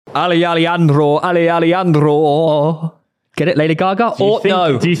Alejandro. Get it, Lady Gaga?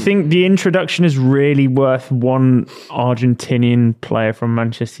 Do you think the introduction is really worth one Argentinian player from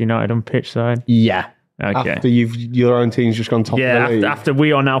Manchester United on pitch side? Yeah. Okay. After your own team's just gone top of the league. After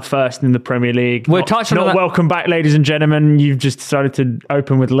we are now first in the Premier League. We're touching on that. Welcome back, ladies and gentlemen. You've just decided to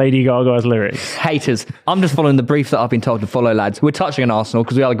open with Lady Gaga's lyrics. Haters. I'm just following the brief that I've been told to follow, lads. We're touching on Arsenal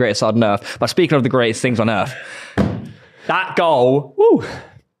because we are the greatest side on earth. But speaking of the greatest things on earth, that goal,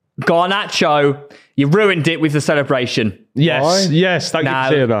 Garnacho, you ruined it with the celebration. Yes, thank you for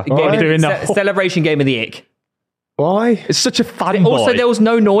saying that. Celebration game of the ick. Why? It's such a fanboy. Also, there was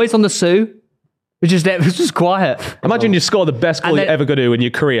no noise on the Sue. It was just quiet. Imagine you score the best goal you're ever going to do in your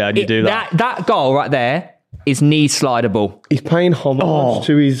career and you do that. That goal right there is knee slidable. He's paying homage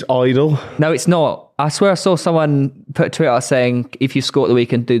to his idol. No, it's not. I swear I saw someone put a tweet out saying, if you score at the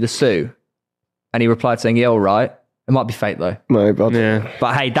weekend, do the Sue. And he replied saying, yeah, all right. It might be fake though. No, but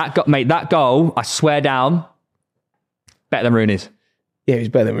But hey, that goal, I swear down, better than Rooney's. Yeah, he's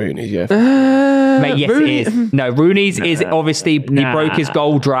better than Rooney's, yeah. Mate, yes, Rooney, it is. No, Rooney's is obviously, he broke his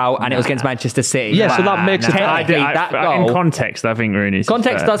goal drought and it was against Manchester City. Yeah, so that makes it... that goal, in context, I think Rooney's...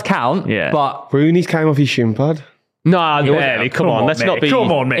 Context does count, but... Rooney's came off his shin pad. No, barely. Come on, let's not be...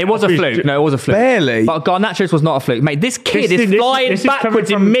 Come on, mate. It was a fluke. No, it was a fluke. Barely. But Garnacho's was not a fluke. Mate, this kid is flying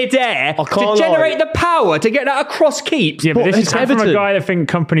backwards in midair to generate the power to get that across keeps. Yeah, but this is from a guy that think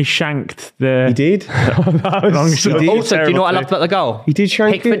Company shanked the... He did. Also, do you know what I loved about the goal? He did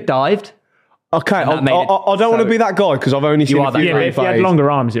shank Pickford dived. Okay, I don't want to be that guy because I've only seen a few but if he had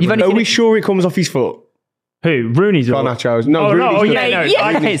longer arms... Are we sure it comes off his foot? Who? Rooney's or Garnacho's? No,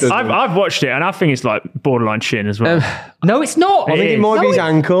 Rooney's. I've watched it and I think it's like borderline shin as well. No, it's not. I think it might be his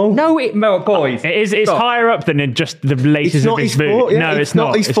ankle. No, boys. It's higher up than just the latest of his boot. No, it's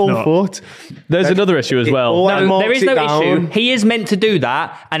not his full foot. There's another issue as well. No, there is no issue. He is meant to do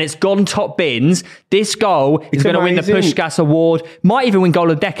that and it's gone top bins. This goal is going to win the Puskás Award. Might even win goal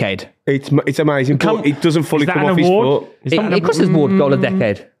of the decade. It's amazing, but it doesn't fully come off his foot. It costs his award goal of the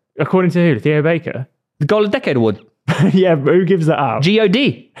decade. According to who? Theo Baker? The goal of the decade award. Yeah, but who gives that out?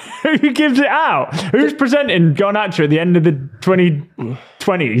 GOD. Who gives it out? Who's presenting Garnacho at the end of the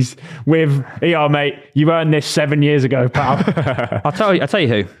 2020s with, yeah, mate, you earned this 7 years ago, pal? I'll tell you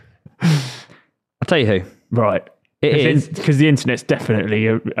who. Right. It is. Because the internet's definitely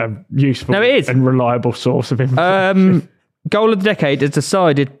a useful and reliable source of information. Goal of the decade is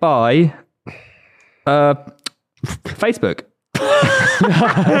decided by Facebook.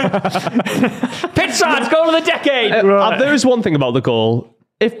 Pitchside's goal of the decade. There is one thing about the goal.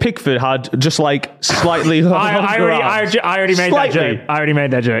 If Pickford had just like slightly... I already made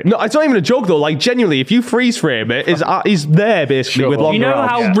that joke. No, it's not even a joke though. Like genuinely, if you freeze frame it, he's there basically with longer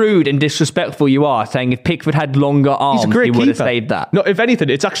arms. You know how rude and disrespectful you are saying if Pickford had longer arms, he would have saved that. No, if anything,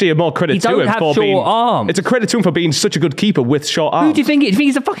 it's actually a more credit to him. He don't have short arms. It's a credit to him for being such a good keeper with short arms. Who do you think? Do you think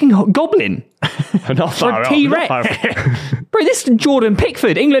he's a fucking goblin? Not far a T-Rex. Bro, this is Jordan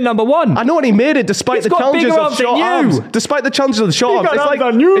Pickford, England #1. I know, and he made it despite the challenges of short arms. Despite the challenges of the short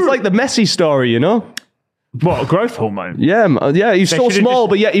arms. It's like the Messi story, you know? What, growth hormone? Yeah, he's so small,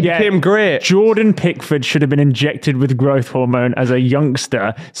 but yet he became great. Jordan Pickford should have been injected with growth hormone as a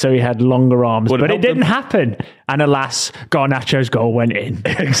youngster so he had longer arms. But it didn't happen. And alas, Garnacho's goal went in.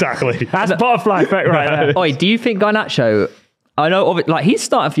 Exactly. That's butterfly effect right there. Oi, do you think Garnacho... I know of it, like he's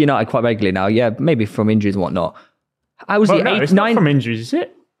starting for United quite regularly now. Yeah, maybe from injuries and whatnot. It's not from injuries, is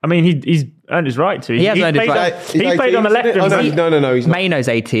it? I mean, he's earned his right to. He has earned his right. He played on the left. No, he's not. Maino's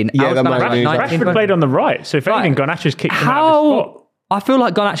 18. Yeah, Rashford played on the right. So if anything, Garnacho's kicked him out of his spot. I feel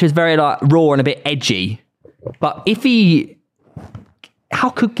like Garnacho is very like raw and a bit edgy. But how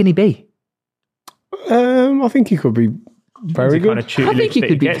good can he be? I think he could be very good. I think he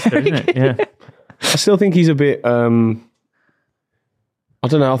could be very good. Yeah. I still think he's a bit... I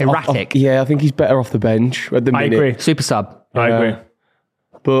don't know. Erratic. I think he's better off the bench at the minute. I agree. Super sub. I agree.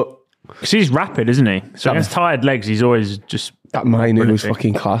 But... Because he's rapid, isn't he? So against tired legs, he's always just... That Mainu was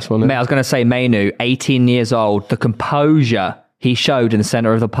fucking class, wasn't it? Mate, I was going to say Mainu, 18 years old, the composure he showed in the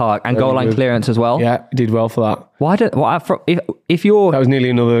centre of the park and goal line clearance as well. Yeah, he did well for that. If you're... That was nearly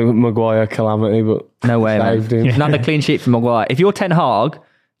another Maguire calamity, but... No way, man. Another clean sheet from Maguire. If you're Ten Hag,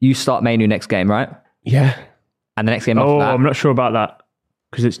 you start Mainu next game, right? Yeah. And the next game after that... I'm not sure about that.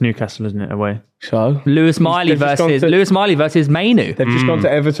 Because it's Newcastle, isn't it, away? So? Lewis Miley versus Mainu. They've just gone to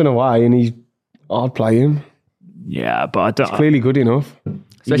Everton away and I'd play him. Yeah, but I don't... He's clearly good enough.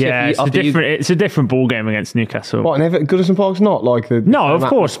 It's a different ball game against Newcastle. What, and Goodison Park's not like the... No, of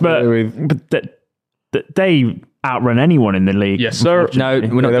course, but they outrun anyone in the league. Yes, sir. No, we're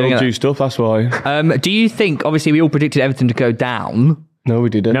not they're doing all that. juiced up, that's why. Do you think, obviously we all predicted Everton to go down, No, we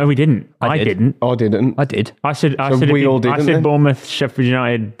didn't. No, we didn't. I I did. didn't. I didn't. I did. I said we all didn't I said then? Bournemouth, Sheffield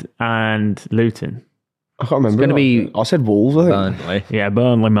United, and Luton. I can't remember. gonna be I said Wolves, I think. Burnley. Yeah,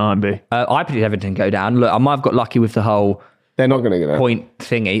 Burnley might be. I predicted Everton go down. Look, I might have got lucky with the whole They're not going to get out. point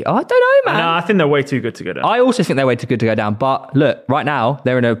thingy. Oh, I don't know, man. No, I think they're way too good to go down. I also think they're way too good to go down. But look, right now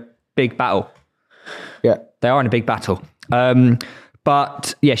they're in a big battle. Yeah. They are in a big battle.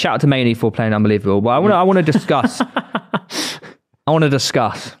 But yeah, shout out to Mainey for playing unbelievable. But I want to discuss. I want to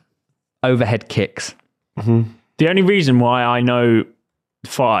discuss overhead kicks. The only reason why I know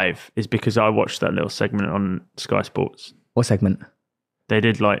 5 is because I watched that little segment on Sky Sports. What segment? They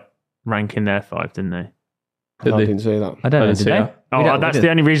did like ranking their 5, didn't they? I didn't see that. I don't know. didn't Did see they? that. Oh, that's the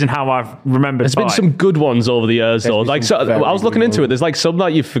only reason how I've remembered There's 5. been some good ones over the years, though. been Like, some very I was looking good into it. ones. There's like some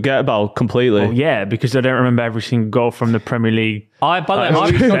that you forget about completely. Well, yeah, because I don't remember every single goal from the Premier League. By the way,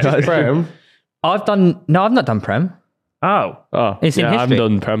 Not just Prem. I've not done Prem. Oh. Oh, It's in yeah, I haven't history.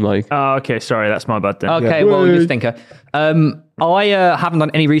 done Prem League. Oh, okay. Sorry, that's my bad then. Okay, well, you stinker. I haven't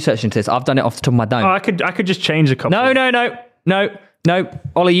done any research into this. I've done it off the top of my dome. Oh, I could just change a couple. No.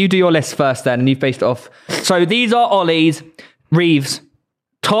 Ollie, you do your list first then, and you've based it off. So these are Ollie's, Reeves,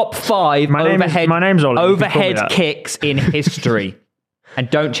 top 5 My name's Ollie. You can call me overhead that. kicks in history. And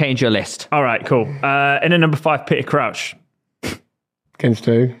don't change your list. All right, cool. In at number 5, Peter Crouch. Against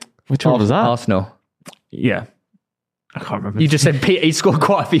who? Which one was that? Arsenal. Yeah. I can't remember. You just said Peter, he scored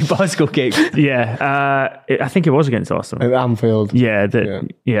quite a few bicycle kicks. Yeah. I think it was against Arsenal. At Anfield.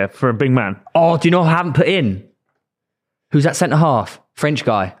 Yeah, for a big man. Oh, do you know who I haven't put in? Who's that centre half? French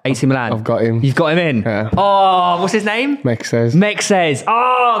guy, AC Milan. I've got him. You've got him in? Yeah. Oh, what's his name? Mex says. Mex says.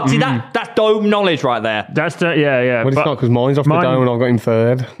 Oh, see, that's dome knowledge right there. That's yeah. Well, it's But not because mine's off the dome and I've got him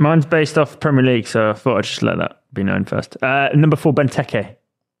third. mine's based off Premier League, so I thought I'd just let that be known first. Number 4, Benteke.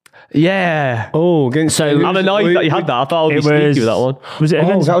 Yeah. Oh, against. So- I'm annoyed that you had that. I thought I would be sneaky with that one. Was it Oh,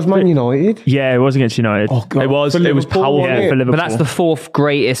 against? that was Man United. Yeah, it was against United. Oh, God. It was For Liverpool, powerful. wasn't yeah, it? for Liverpool. But that's the 4th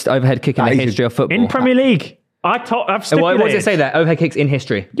greatest overhead kick in That the is history of football. in Premier League. I've What stipulated. does it say there? Overhead kicks in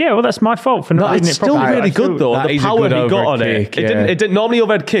history. Yeah, well, that's my fault for not reading It's it still properly. really good though. that The is a power good he got overhead on it. kick, It yeah. didn't. Normally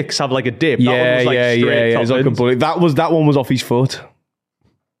overhead kicks have like a dip. That one was like straight It was top like a ends. bullet. That one was off his foot.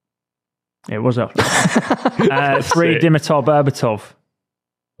 It was up. 3, Dimitar Berbatov,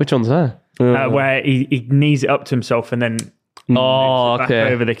 Which one's that? where he knees it up to himself and then Oh, back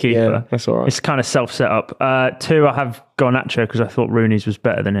okay. over the keeper. Yeah, that's all right. It's kind of self-set up. 2, I have Garnacho because I thought Rooney's was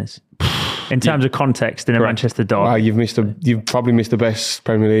better than his. In terms of context in a Manchester derby. Wow, you've probably missed the best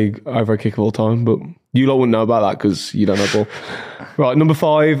Premier League overhead kick of all time, but you lot wouldn't know about that because you don't know ball. Right, number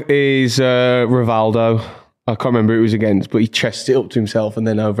 5 is Rivaldo. I can't remember who it was against, but he chests it up to himself and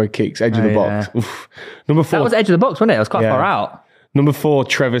then overhead kicks, edge of the box. Oof. Number 4. That was edge of the box, wasn't it? It was quite Yeah. far out. Number 4,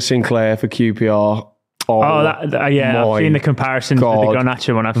 Trevor Sinclair for QPR. Yeah, I've seen the comparisons with the God.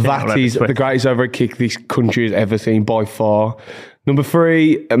 Garnacho one. I've seen it all That over is Twitter. the greatest overhead kick this country has ever seen by far. Number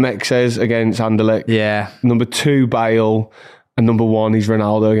 3, Mexes against Anderlecht. Yeah. Number 2, Bale. And number 1 is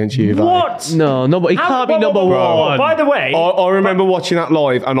Ronaldo against Juve. What? No, but he can't be number one. By the way, I remember watching that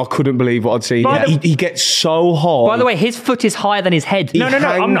live and I couldn't believe what I'd seen. By the- He gets so high. By the way, his foot is higher than his head. no, I'm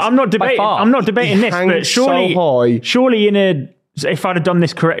hangs not debating. far. I'm not debating He this, but hangs so high. surely if I'd have done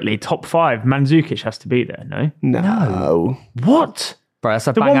this correctly, top 5, Mandzukic has to be there. No, No. what? Bro, that's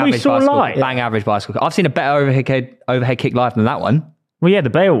a The bang one we average saw bicycle. live. Bang average bicycle. I've seen a better overhead kick live than that one. Well, yeah, the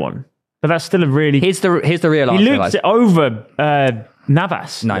Bale one, but that's still a really. Here's the real he answer, looped guys. it over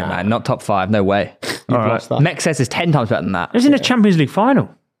Navas. No, man, not top 5. No way. You've lost that. Mex says is 10 times better than that. It was in a Champions League final.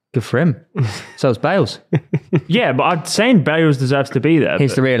 Good for him. So is Bales. Yeah, but I'm saying Bales deserves to be there.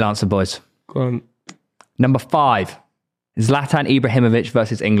 Here's but- the real answer, boys. Go on. Number 5, Zlatan Ibrahimovic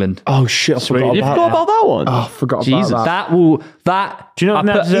versus England. Oh, shit. I forgot You about forgot that. about that one? Oh, I forgot Jesus, about that. Do you know I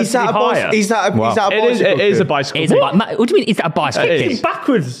that put- deserves Is to that be a higher? bicycle? Is that a bicycle? It is a kick? bicycle. Is a what do you mean? Is that a bicycle It kick? is.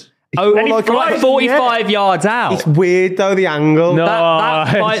 backwards. Oh, more like like a- 45 yards out. It's weird though, the angle. No.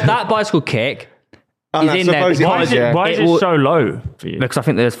 That bicycle kick And is I in there suppose it Why because is is, yeah. it, why is It it will- so low for you? I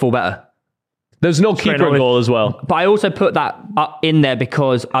think there's 4 better. There's no keeper Straight goal as well. But I also put that in there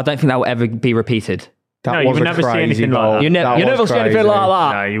because I don't think that will ever be repeated. That No, you was would a never see crazy anything like goal. that. You That never was see anything crazy. like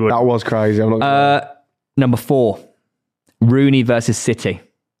that. No, you would. That was crazy. I'm not gonna Number 4, Rooney versus City.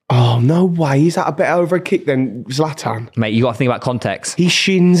 Oh, no way. Is that a better overhead kick than Zlatan? Mate, you got to think about context. He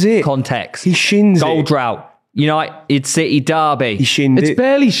shins it. Context. He shins Goal it. drought. United City derby. He shinned It's it.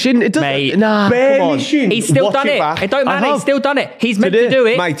 barely shin. It doesn't. Mate, Nah, come barely on. shinned. He's still Watch done it. back. It don't matter. have. He's still done it. He's meant Today. to do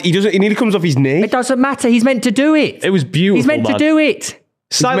it. Mate, he nearly comes off his knee. It doesn't matter. He's meant to do it. It was beautiful. He's meant man. to do it.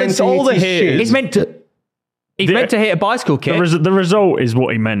 Silence meant to all the hit his haters. shin. He's meant to. He's meant to hit a bicycle kick. The result is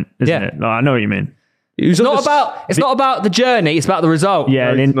what he meant, isn't Yeah. it? No, I know what you mean. It's not about the journey. It's about the result.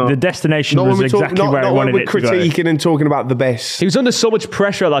 Yeah, and the destination was exactly where he wanted it to go. Not when we're critiquing and talking about the best. He was under so much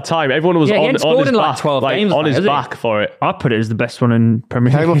pressure at that time. Everyone was on his back, like 12 games, on his back for it. I put it as the best one in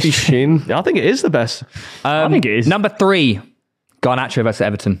Premier League. Came off his shin. Yeah, I think it is the best. I think it is. Number 3, Garnacho versus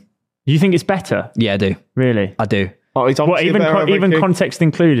Everton. You think it's better? Yeah, I do. Really? I do. Oh, it's What, even context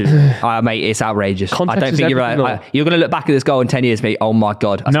included? Mate, it's outrageous. Context I don't is think you're everything, right. You're going to look back at this goal in 10 years, mate. Oh my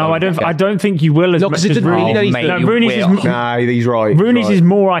God. No, I don't think you will as much because it as didn't Rooney. mean anything. mate, No, you Rooney's will. is, Nah, he's right. Rooney's is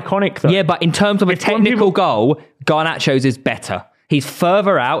more iconic though. Yeah, but in terms of a technical goal, Garnacho's is better. He's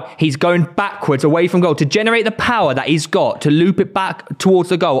further out. He's going backwards away from goal to generate the power that he's got to loop it back towards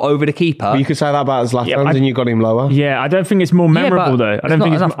the goal over the keeper. But you could say that about Zlatan, and you got him lower. Yeah, I don't think it's more memorable though. I don't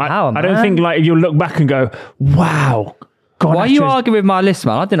think it's. I don't think like you'll look back and go, "Wow." Why are you arguing with my list,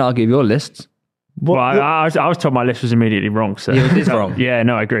 man? I didn't argue with your lists. Well, I was told my list was immediately wrong. So Yeah, it is wrong. Yeah,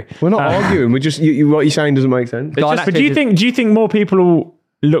 no, I agree. We're not arguing. We're just what you're saying doesn't make sense. But do you think more people will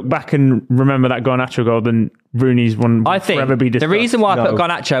look back and remember that Garnacho goal than Rooney's one? I think forever be the discussed? reason why I put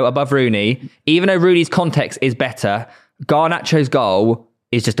Garnacho above Rooney, even though Rooney's context is better, Garnacho's goal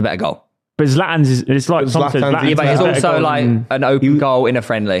is just a better goal. But Zlatan's it's like Zlatan's Yeah, but it's also like an open goal in a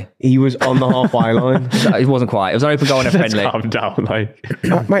friendly. He was on the halfway line. No, it wasn't quite. It was an open goal in a friendly. Calm down,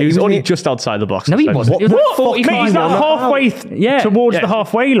 like Mate, he was only just outside the box. No, he wasn't. It was What? 45 Mate, he's not halfway towards the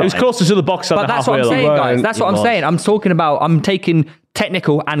halfway line. It was closest to the box than But the that's halfway what I'm saying, line. guys. That's what I'm saying. I'm talking about. I'm taking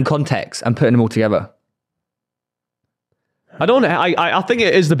technical and context and putting them all together. I don't. I think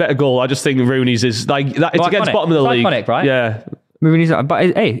it is the better goal. I just think Rooney's is like that. It's against iconic. bottom of the It's league, iconic, right? Yeah. Rooney's,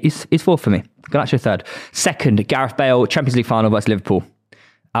 but hey, it's 4th for me. Garnacho 3rd. 2nd, Gareth Bale, Champions League final versus Liverpool.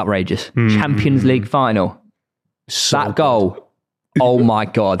 Outrageous. Champions League final. That goal. Oh my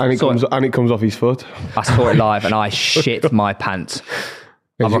God. And it comes off his foot. I saw it live and I shit my pants.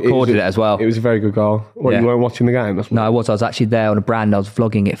 I've recorded it as well. It was a very good goal. What, you weren't watching the game? No, I was. I was actually there on a brand. I was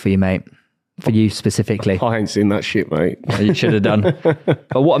vlogging it for you, mate. For you specifically. I ain't seen that shit, mate. You should have done.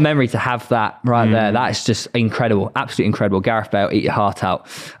 But what a memory to have that right there. That is just incredible. Absolutely incredible. Gareth Bale, eat your heart out.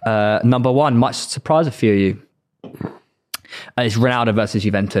 Number 1, might surprise a few of you. It's Ronaldo versus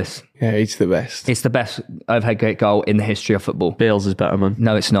Juventus. Yeah, it's the best. It's the best overhead kick goal in the history of football. Bale's is better, man.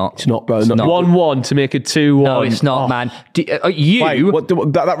 No, it's not. It's not, bro. It's not. 1-1 to make it 2-1. No, it's not, man. Wait,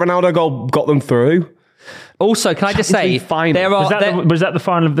 that Ronaldo goal got them through? Also, can I just say, there are... Was that the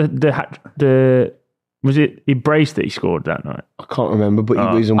final of the was it he braced that he scored that night? I can't remember, but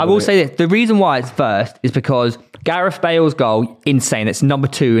he was on. I will say this. The reason why it's first is because Gareth Bale's goal, insane. It's number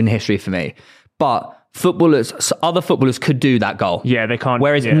 2 in history for me. But other footballers could do that goal. Yeah, they can't.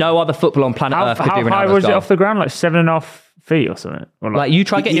 Whereas no other footballer on planet Earth could do Ronaldo's goal. How high was it off the ground? Like 7.5 feet or something? Or like you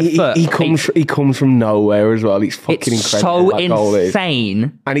try to get your foot. He comes from nowhere as well. It's fucking it's incredible. So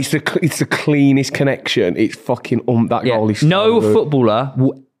insane. And it's the cleanest connection. It's fucking that goal is no footballer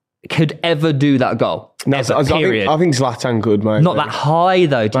could ever do that goal. Period. I think Zlatan could, mate. Not that high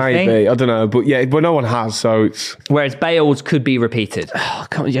though, do you think? I don't know, but yeah, but no one has, so it's... Whereas Bale's could be repeated. I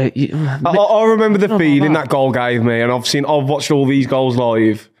remember the feeling that goal gave me, and I've watched all these goals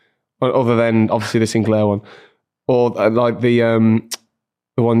live, other than obviously the Sinclair one, or like the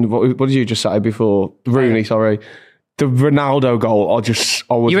one. What did you just say before? Rooney, sorry. The Ronaldo goal,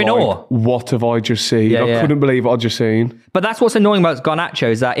 I was You're in like, awe. What have I just seen? I couldn't believe what I just seen. But that's what's annoying about Garnacho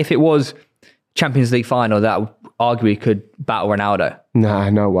is that if it was Champions League final, that arguably could battle Ronaldo. Nah,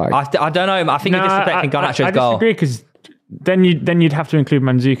 no way. I don't know. I think you're disrespecting Garnacho's goal. I disagree because then you'd have to include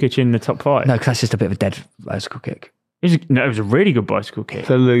Mandzukic in the top 5. No, because that's just a bit of a dead bicycle kick. It was a really good bicycle kick.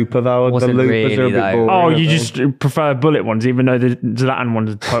 The looper though, the loopers really, are a bit boring. Oh, you just prefer bullet ones, even though the Zlatan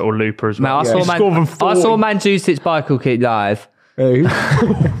one's a total looper as well. I saw Mandzukic's bicycle kick live,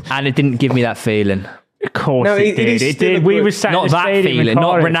 and it didn't give me that feeling. Of course it did. It did. We were sat not that feeling,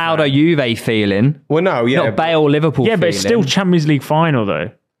 not Ronaldo Juve feeling. Well, no, yeah, not Bale Liverpool. Yeah, feeling. but it's still Champions League final though.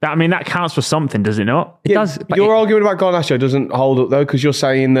 That counts for something, does it not? It does. But your argument about Garnacho doesn't hold up though, because you're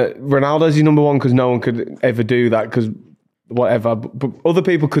saying that Ronaldo's your number 1 because no one could ever do that because whatever. But other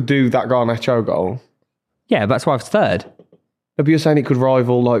people could do that Garnacho goal. Yeah, that's why it's 3rd. But you're saying it could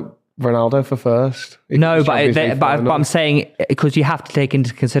rival like Ronaldo for 1st. No, but I'm saying because you have to take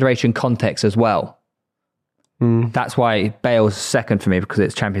into consideration context as well. That's why Bale's 2nd for me, because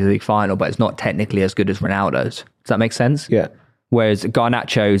it's Champions League final, but it's not technically as good as Ronaldo's. Does that make sense? Yeah. Whereas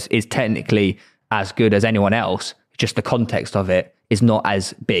Garnacho's is technically as good as anyone else. Just the context of it is not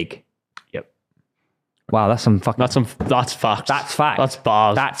as big. Yep. Wow, that's some fucking. That's fact. That's fact. That's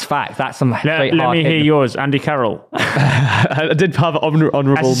bars. That's fact. That's some. Let me hear yours, Andy Carroll. I did have honourable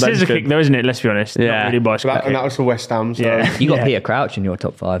That's a scissor mention. kick, though, isn't it? Let's be honest. Yeah. Not really bicycle And kick. that was for West Ham. So. Yeah. You got Peter Crouch in your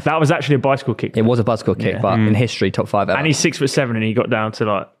top 5. That was actually a bicycle kick. It was a bicycle kick, but in history, top 5 ever. And he's 6'7" and he got down to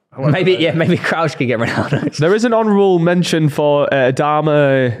like. Maybe Crouch could get Ronaldo. There is an honourable mention for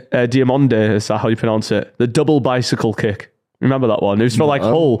Adama Diamonde. Is that how you pronounce it? The double bicycle kick. Remember that one? It was for like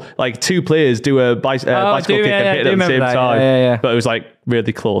Hull. Like 2 players do a bicycle kick and hit it at the same time. Yeah. But it was like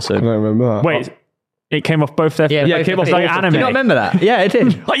really close. I don't remember that. Wait, it came off both their. Yeah, it came off like anime. Do you not remember that? Yeah, it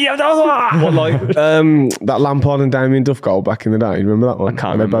did. Oh, yeah, that was What, like that Lampard and Damien Duff goal back in the day? You remember that one? I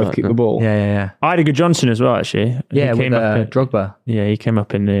can't They remember both that, kicked no. the ball. Yeah. Idiger Johnson as well, actually. Yeah, he with came up. Drogba. Yeah, he came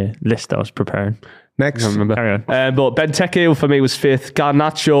up in the list I was preparing. Next. I remember. Carry on. But Benteke for me was 5th.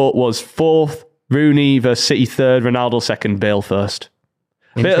 Garnacho was 4th. Rooney versus City 3rd. Ronaldo 2nd. Bale 1st.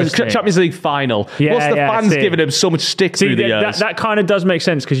 Interesting. Champions League final. Yeah, Plus the yeah, fans see. giving him so much stick through the years. that kind of does make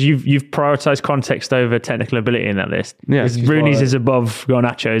sense because you've prioritised context over technical ability in that list. Yeah. Because Rooney's is above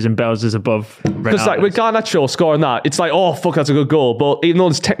Garnacho's and Bale's is above Because like with Ronaldo's. Garnacho scoring that, it's like, oh fuck, that's a good goal. But even though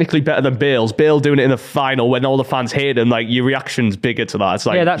it's technically better than Bale's, Bale doing it in the final when all the fans hate him, like your reaction's bigger to that. It's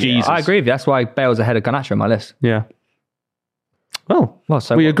like, Jesus. I agree with you. That's why Bale's ahead of Garnacho on my list. Yeah. Well,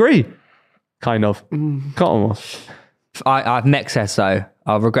 So we agree. Kind of. Can't almost. I've Mexes though.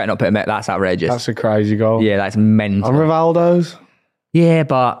 I regret not putting Mex. That's outrageous. That's a crazy goal. Yeah, that's mental. On Rivaldo's. Yeah,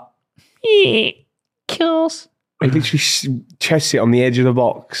 but Kills. He literally chests it on the edge of the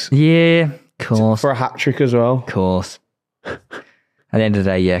box yeah, of course, for a hat trick as well. of course. At the end of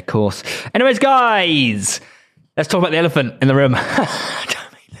the day, yeah, of course. Anyways, guys, let's talk about the elephant in the room.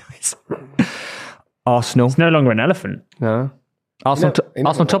 Arsenal. It's no longer an elephant. No, Arsenal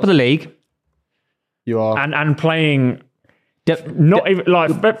top of the league. you are. And playing not even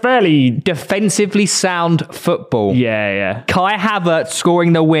like fairly. Defensively sound football. Yeah. Kai Havertz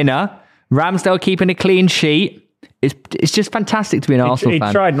scoring the winner. Ramsdale keeping a clean sheet. It's just fantastic to be an Arsenal He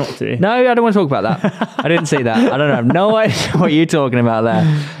fan. tried not to. No, I don't want to talk about that. I didn't see that. I don't have no idea what you're talking about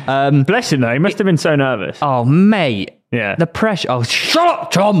there. Bless him though. He must have been so nervous. Oh, mate. Yeah. The pressure. Oh, shut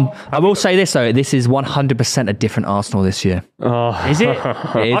up, Tom. I will say this, though. This is 100% a different Arsenal this year. Is it? It is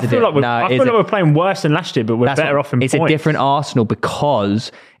I feel like we're playing worse than last year, but we're better off in It's points. a different Arsenal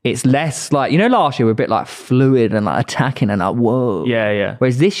because it's less like, last year we were a bit like fluid and like attacking and like, whoa. Yeah.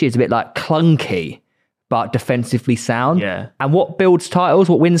 Whereas this year's a bit like clunky, but defensively sound. Yeah. And what builds titles?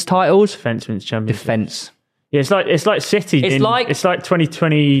 What wins titles? Defense wins champions. Defense. Yeah, it's like City. It's like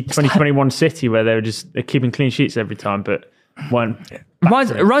 2020, 2021 City where they're keeping clean sheets every time, but one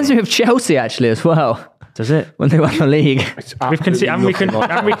Reminds me of Chelsea actually as well. does it? When they won the league.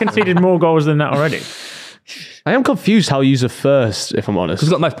 Haven't we conceded more goals than that already? I am confused how you use a first, if I'm honest. Who's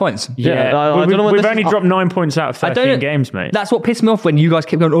got most points? Yeah, I don't know what we've this only is. dropped 9 points out of 13 games, mate. That's what pissed me off when you guys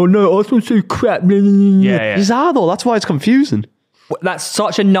kept going, oh no, Arsenal's so crap. Yeah. These are though, that's why it's confusing. That's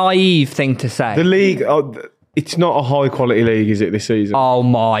such a naive thing to say. The league, it's not a high quality league, is it, this season? Oh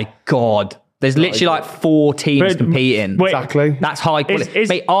my God. There's literally like 4 teams competing. Wait, Exactly. That's high quality. Is-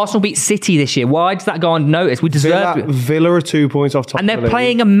 Mate, Arsenal beat City this year. Why does that go unnoticed? We deserve it. Villa are 2 points off top And of the they're league.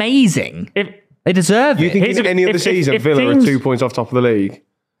 playing amazing. They deserve You it. think Here's in a- any other if season, teams- Villa are 2 points off top of the league?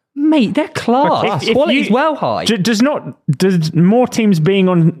 Mate, they're class. Quality's well high. Does more teams being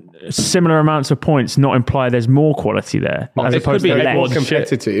on similar amounts of points not imply there's more quality there? As It could opposed be to a bit more less?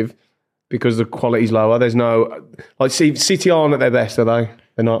 competitive because the quality's lower. There's no... Like, City aren't at their best, are they?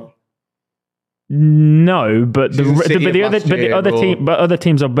 They're not. No, but other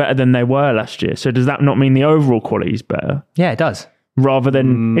teams are better than they were last year. So does that not mean the overall quality is better? Yeah, it does. Rather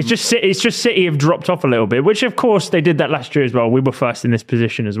than it's just City have dropped off a little bit, which of course they did that last year as well. We were first in this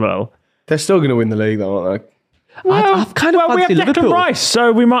position as well. They're still going to win the league, though, aren't they? I've kind of we have fancied Declan Liverpool. Rice,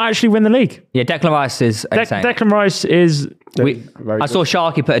 so we might actually win the league. Yeah, Declan Rice is insane. Declan Rice is Very I saw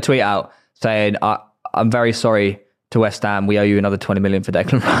Sharky put a tweet out saying, I'm very sorry to West Ham. We owe you another 20 million for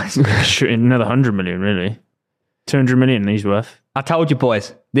Declan Rice. shooting another 100 million, really. 200 million he's worth. I told you,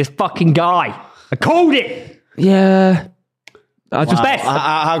 boys. This fucking guy. I called it. Yeah. I just Best.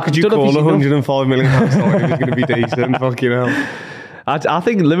 How could you Don't know if call he's enough. £105 million signing was going to be decent? Fucking hell. I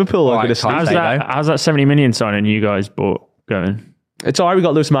think Liverpool are Alright, going to Tom. sleep. How's that 70 million signing you guys bought going? It's alright, we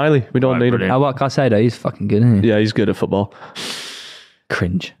got Lewis Miley. We don't Right, need him. brilliant. What can I say, though? He's fucking good, isn't he? Yeah, he's good at football.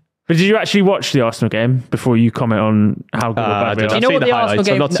 Cringe. But did you actually watch the Arsenal game before you comment on how good or bad they did are? I? You know seen what the the highlights. Arsenal I've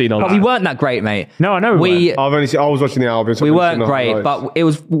game... not seen all but that. we weren't that great, mate. No, I know We I was watching the Albion. So we I've weren't seen the great, highlights. but it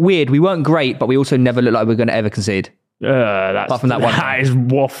was weird. We weren't great, but we also never looked like we were going to ever concede. Apart from that one That is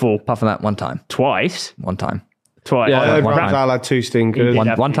waffle. Apart from that one time. Twice? One time. Twice. Yeah. I heard One time. Ramsdale had 2 stinkers.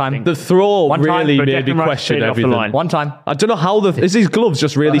 One time. The throw One time, really but made me Declan Rice question stayed off the everything. line. One time. I don't know how is his gloves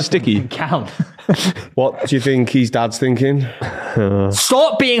just really sticky? Count. What do you think his dad's thinking?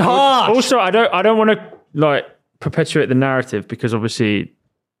 Stop being harsh. Also, I don't want to like perpetuate the narrative because obviously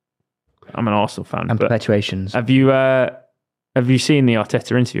I'm an Arsenal fan. And but perpetuations. have you seen the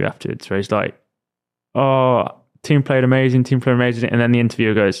Arteta interview afterwards where he's like, "Oh, team played amazing, and then the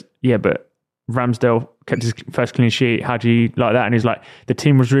interviewer goes, "Yeah, but Ramsdale kept his first clean sheet. How do you like that?" And he's like, "The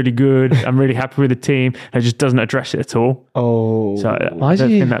team was really good. I'm really happy with the team." And it just doesn't address it at all. Oh, So I Why is don't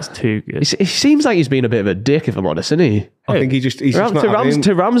he- think that's too good. He seems like he's been a bit of a dick, if I'm honest, isn't he? I think he's just not To having-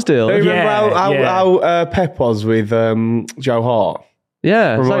 Ramsdale. Do you remember Yeah. how Pep was with Joe Hart?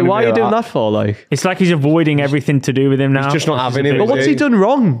 Yeah, it's like, Reminded why me are you of doing that. that for? Like, It's like he's avoiding everything to do with him now. He's just not having it. but what's he done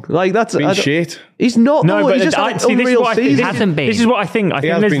wrong? Like, that's Been I don't- shit. He's not. No, No, but he's just I had see. an This is unreal what I think. season. Hasn't been. This is what I think. I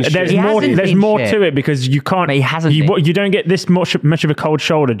think has been shit. there's He more. hasn't There's been more shit. to it because you can't. He hasn't You, been. you don't get this much of a cold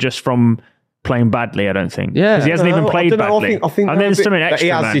shoulder just from playing badly. I don't think. Yeah. because he hasn't even played badly. I think and then that something that extra.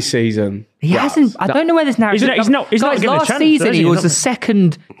 he has man. this season. He hasn't. I don't know where this narrative. He's not Guys, given a last chance, season is he he? was Not- the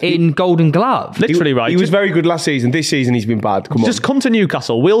second in Golden Glove. Literally right. He was very good last season. This season he's been bad. Come on. Just come to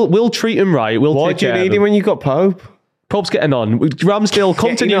Newcastle. We'll treat him right. We'll Why take do you care of need him when you got Pope? Pope's getting on. Ramsdale, come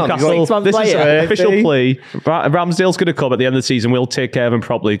to Getting on. Newcastle. He's like 6 This months is later. an official plea. Ramsdale's going to come at the end of the season. We'll take care of him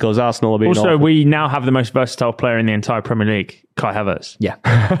properly because Arsenal are being Also, awful. we now have the most versatile player in the entire Premier League, Kai Havertz. Yeah.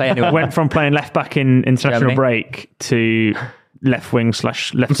 Play anyway. Went from playing left back in international Germany. break to left wing /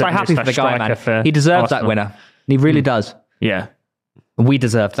 left. I'm so happy for the guy, man. He deserves that winner. He really does. Yeah. And we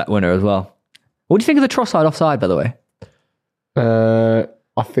deserve that winner as well. What do you think of the Trossard offside, by the way?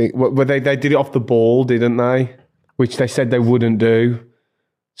 I think they did it off the ball, didn't they? Which they said they wouldn't do.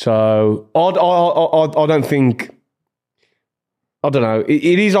 So I don't think. I don't know.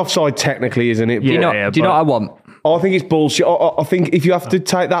 It is offside technically, isn't it? Do you know? Do you know what I want? I think it's bullshit. I think if you have to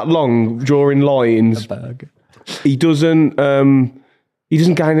take that long drawing lines, he doesn't gain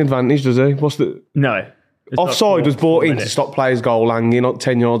advantage, does he? What's the No. It's not offside was 4 brought in to minutes. stop players' goal hanging, not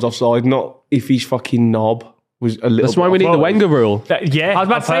 10 yards offside, not if his fucking knob was a little. That's why bit we need the offside. Wenger rule. Yeah. I was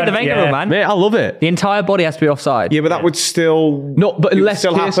about to say the Wenger rule, man. Mate, I love it. The entire body has to be offside. Yeah, but that would still No, but in it would less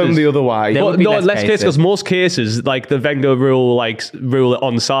still cases. happen the other way. There Well, would be no, less less cases cases. because most cases, like the Wenger rule, rule it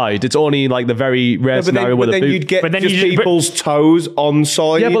onside. It's only like the very rare but scenario then, where but the then boot. you'd get But then just you just- people's toes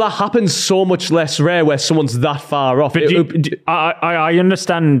onside. Yeah, but that happens so much less rare where someone's that far off. But I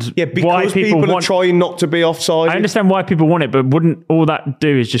understand yeah, why because people people are want. trying not to be offside. I understand why people want it, but wouldn't all that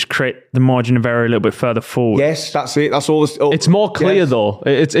do is just create the margin of error a little bit further forward? Yes, that's it. That's all. It's more clear Yes. though.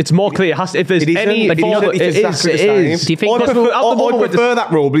 It's more clear. It has. If there's It isn't. any, It fault- isn't. It's it exactly is. the It same. is. Do you think I that's prefer, what- at the moment I with prefer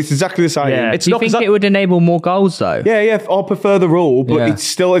that rule, but it's exactly the same. Yeah. It's Do you not think because it would enable more goals, though? Yeah, I prefer the rule, but Yeah. it's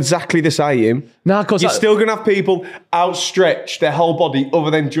still exactly the same. nah, because You're still going to have people outstretch their whole body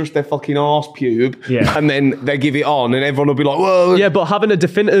other than just their fucking arse pube. Yeah. And then they give it on and everyone will be like, whoa. yeah, but having a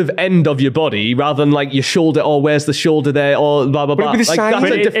definitive end of your body rather than like your shoulder or where's the shoulder there or blah blah But blah. it'd be the Like same. that's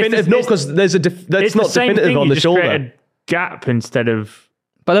But a definitive. No, because there's that's It's not the same definitive thing, on you the just shoulder. create a gap instead of.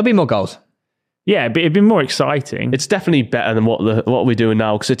 But there'll be more goals. Yeah, but it'd be more exciting. It's definitely better than what we're doing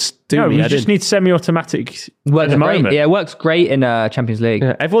now because it's doing no, me we head just in. need semi-automatic at Works the great. moment. Yeah, it works great in Champions League.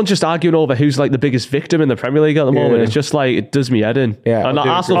 Yeah, everyone's just arguing over who's like the biggest victim in the Premier League at the moment. Yeah. It's just like it does me head in. Yeah, and I do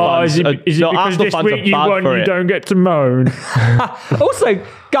Arsenal Oh, fans, is it because Arsenal this fans week are you bad won, for you it. don't get to moan? Also,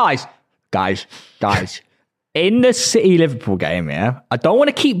 guys, in the City Liverpool game, yeah, I don't want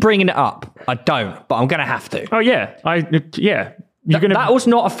to keep bringing it up. I don't, but I'm going to have to. Oh yeah, You're gonna. That was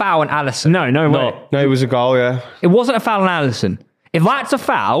not a foul on Alisson. no way. No, it was a goal, yeah. It wasn't a foul on Alisson. If that's a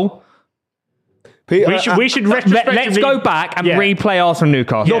foul, Peter, We should let's retrospectively go back and Yeah. replay Arsenal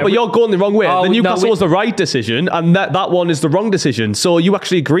Newcastle. No, but you're going the wrong way. Oh, the no, Newcastle we- was the right decision, and that one is the wrong decision. So you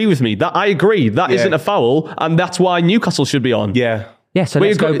actually agree with me. That I agree. That Yeah. not a foul, and that's why Newcastle should be on. yeah. Yeah, so But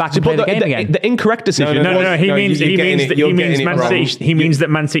let's you go back and play but the game again. The incorrect decision. No, No. He No, means you're getting it- you're getting it Man wrong. City. He means that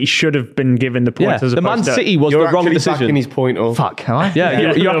Man City should have been given the Yeah, points as the Man opposed to. City was You're the wrong actually decision. backing his point up. Fuck, am I? Yeah, Yeah, a you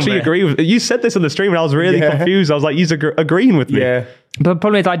little actually bit. agree with. You said this on the stream, and I was really Yeah. confused. I was like, "He's agreeing with me." Yeah. But the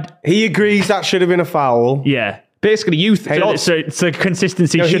problem is, He agrees that should have been a foul. Yeah. Basically, you. So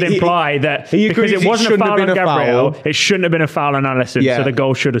consistency No, should he- imply that he because agrees it it wasn't a shouldn't foul have on been a Gabriel, foul. it shouldn't have been a foul on Alisson, Yeah. so the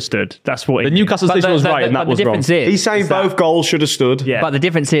goal should have stood. That's what the it Newcastle But decision was right, and that but was the wrong. difference is, He's saying both goals should have stood. Yeah. But the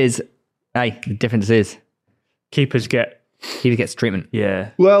difference is, the difference is, Keepers get. he gets treatment. Yeah.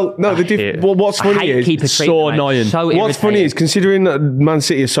 Well, no, hate- what's I funny hate is keeper so treatment, mate. annoying. So what's funny irritating. is considering that Man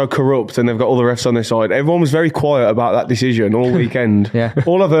City is so corrupt and they've got all the refs on their side, everyone was very quiet about that decision all weekend. Yeah.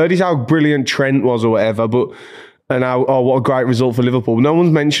 All I've heard is how brilliant Trent was or whatever, but And how, what a great result for Liverpool. No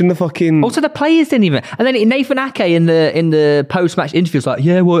one's mentioned the fucking... Also, the players didn't even. And then Nathan Ake in the post-match interview was like,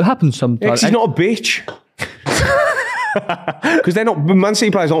 yeah, well, it happens sometimes. he's not a bitch. Because they're not... Man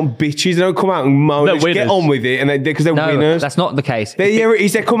City players aren't bitches. They don't come out and moan. They just get on with it because they're winners. That's not the case. They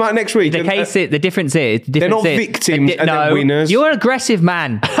come out next week. The difference is... They're not victims and they're winners. You're an aggressive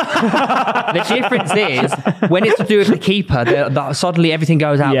man. The difference is, when it's to do with the keeper, suddenly everything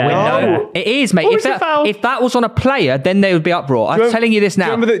goes out window. No. It is, mate. If that was on a player, then they would be uproar. I'm telling you this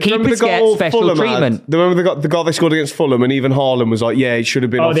now. Keepers get special treatment. Remember the goal they scored against Fulham, and even Haaland was like, yeah, it should have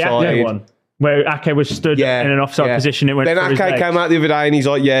been offside. The Ake one. Where Ake was stood in an offside position. It went then Ake came out the other day and he's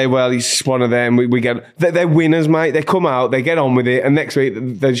like, yeah, well, he's one of them. We get... They're winners, mate. They come out, they get on with it, and next week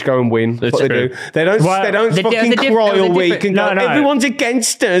they just go and win. That's what they do. They don't fucking cry all week and go, everyone's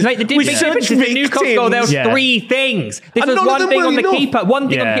against us. Mate, the difference is the Newcastle goal, there was three things. This was one thing on the keeper. One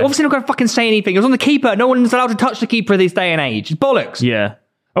thing on the keeper. Obviously not going to fucking say anything. It was on the keeper. No one's allowed to touch the keeper this day and age. It's bollocks. Yeah.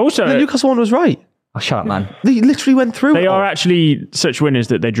 Also... The Newcastle one was right. Oh, shut up, man. They literally went through. They are actually such winners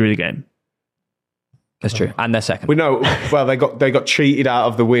that they drew the game. That's true. And they're second. We know. Well, they got cheated out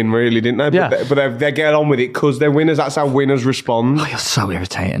of the win, really, didn't they? Yeah. But they get on with it because they're winners. That's how winners respond. Oh, you're so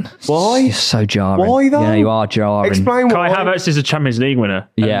irritating. Why? You're so jarring. Why, though? Yeah, you are jarring. Explain why. Kai Havertz is a Champions League winner.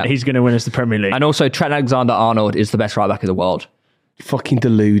 Yeah. He's going to win us the Premier League. And also, Trent Alexander-Arnold is the best right back in the world. Fucking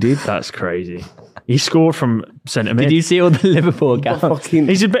deluded. That's crazy. He scored from centre mid. Did you see all the Liverpool accounts?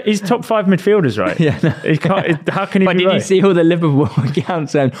 He's top 5 midfielders, right? Yeah. No. How can he but be did you see all the Liverpool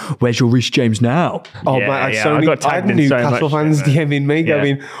accounts saying, where's your Reece James now? Oh, man, I had Newcastle fans DMing me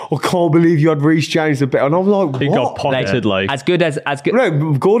going, I can't believe you had Reece James a bit. And I'm like, what? He got pocketed As good.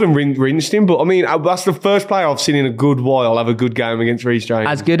 No, Gordon rinsed him, but I mean, that's the first player I've seen in a good while have a good game against Reece James.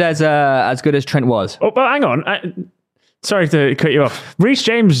 As good as Trent was. Oh, but hang on. Sorry to cut you off. Reece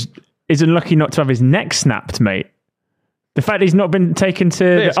James is unlucky not to have his neck snapped, mate. The fact he's not been taken to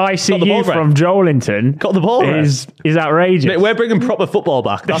the ICU from Joelinton got the ball is outrageous. Mate, we're bringing proper football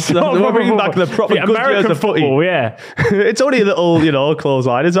back. We're bringing back the proper good years of football, yeah. It's only a little,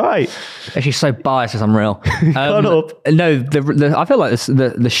 clothesline. It's all right. She's so biased, it's unreal. Cut up. No, I feel like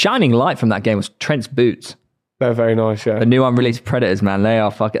the shining light from that game was Trent's boots. They're very nice, yeah. The new unreleased Predators, man, they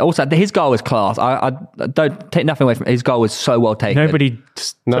are fucking... Also, his goal was class. I don't take nothing away from it. His goal was so well taken. Nobody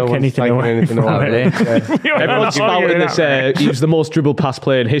took anything away from it. Everyone's spouting this, he's the most dribble pass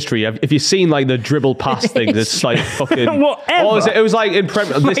player in history. If you've seen like the dribble pass thing, it's like fucking... Whatever. It was like in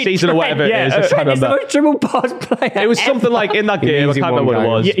this season or whatever it is. He's the most dribble pass player It was something like in that game. I can't remember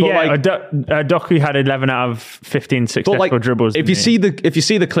what it was. Doku had 11 out of 15 successful dribbles. If you see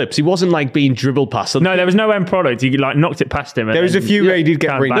the clips, he wasn't like being dribble passed. No, there was no end product. He like knocked it past him. There was a few where he did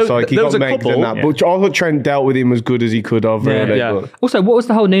get rinsed, like he got megged and that. But I thought Trent dealt with him as good as he could have. Really. Also, what was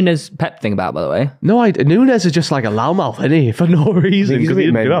the whole Nunes Pep thing about, by the way? No, Nunes is just like a loudmouth, isn't he? For no reason. I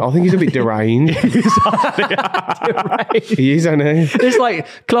think he's a bit deranged. He is, isn't he? It's like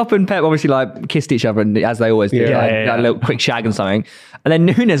Klopp and Pep obviously like kissed each other as they always do. A little quick shag and something. And then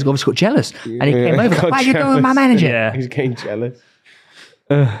Nunes obviously got jealous. And he came over. Why are you going with my manager? Yeah. He's getting jealous.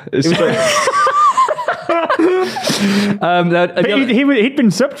 He'd been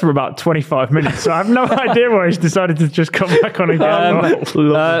subbed for about 25 minutes, so I have no idea why he's decided to just come back on again.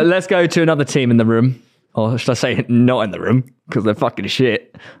 Let's go to another team in the room. Or should I say not in the room, because they're fucking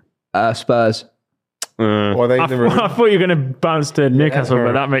shit. Spurs. I thought you were going to bounce to Newcastle,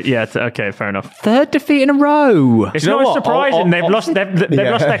 but that made okay, fair enough. Third defeat in a row. It's not surprising. They've lost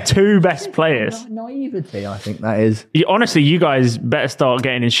their two best players. Naivety, I think that is. Honestly, you guys better start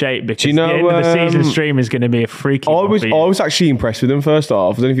getting in shape because the end of the season stream is going to be a freaky. I was actually impressed with them first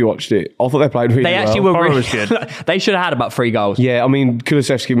half. I don't know if you watched it. I thought they played really well. They actually were really good. They should have had about 3 goals. Yeah, I mean,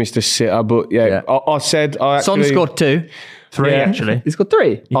 Kulusevski missed a sitter, but I said Son scored 2. 3 actually. He's got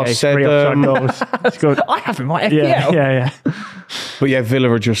 3. Yeah, I said I have in my FPL. Yeah. But yeah, Villa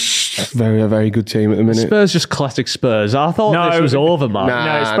are just a very good team at the minute. Spurs just classic Spurs. I thought this was over,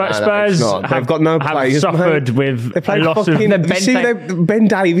 man. Spurs they've got no players. Suffered with a loss of Ben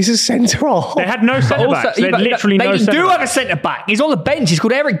Davies is centre off. They had no centre backs. They literally no centre. They do have a centre back. He's on the bench. He's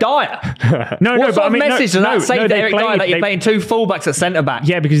called Eric Dyer. What sort of message does that say to Eric Dyer that you're playing 2 fullbacks at centre back?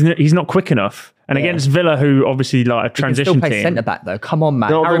 Yeah, because he's not quick enough. And against Villa, who obviously like a transition team. Still play centre back though. Come on, man.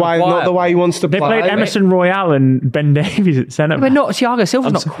 Not the way he wants to play. They played Emerson Royale and Ben Davies at centre back. But not Thiago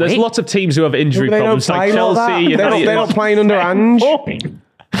Silva's not quick. There's lots of teams who have injury problems like Chelsea. They're not playing under Ange.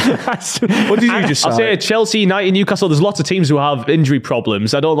 What did you just say? I'll say Chelsea, United, Newcastle. There's lots of teams who have injury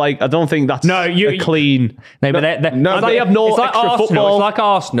problems. I don't think that's a clean. No, but they have no it's like extra Arsenal. football. It's like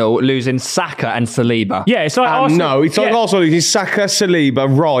Arsenal losing Saka and Saliba. Yeah, it's like Arsenal. No, it's like Arsenal. It's Saka,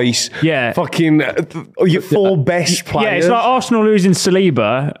 Saliba, Rice. Yeah. Fucking your 4 best players. Yeah, it's like Arsenal losing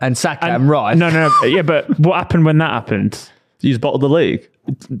Saliba And Saka and Rice. No. Yeah, but what happened when that happened? You just bottled the league.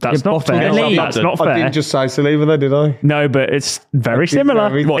 That's not fair. league. That's not I fair. didn't just say Saliba there, did I? No, but it's very similar.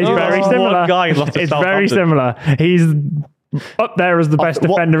 very- It's very Oh, similar. one guy lost to It's very Southampton. similar. He's up there as the best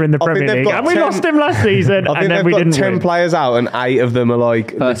defender in the I think Premier they've League. got And we 10 lost him last season, I think and then they've we got didn't 10 win. players out, and 8 of them are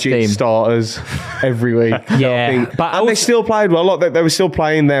like First legit team. starters every week. Yeah, but and they still played well. Like they were still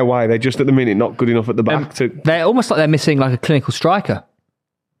playing their way. They're just at the minute not good enough at the back to. They're almost like they're missing like a clinical striker.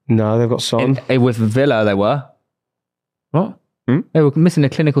 No, they've got Son. With Villa, they were. What? They were missing a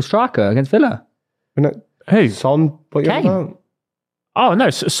clinical striker against Villa. Who? Son, what you on Kane. about? Oh, no.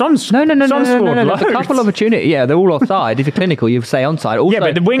 Son's No. Son scored There's a loads. couple of opportunities. Yeah, they're all offside. If you're clinical, you say onside. Also, Yeah,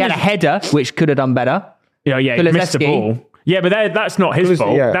 but the he wingers- had a header, which could have done better. Yeah, he missed the Kulusevski. ball. Yeah, but that's not his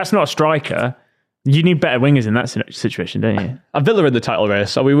fault. yeah. That's not a striker. You need better wingers in that situation, don't you? Are Villa in the title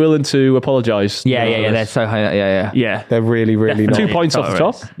race? Are we willing to apologise? Yeah. They're so high. Yeah. Yeah. They're really, really Definitely. not. 2 points off the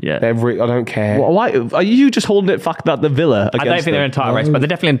top? Yeah. I don't care. Why are you just holding it fact that the Villa? I don't think they're in a title race, but they're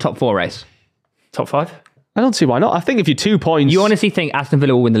definitely in the top 4 race. Top 5? I don't see why not. I think if you're 2 points, You honestly think Aston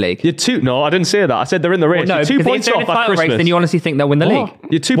Villa will win the league? you're 2. No, I didn't say that. I said they're in the race. No, you're 2 because points if they're in off a at title Christmas. race, then you honestly think they'll win the league.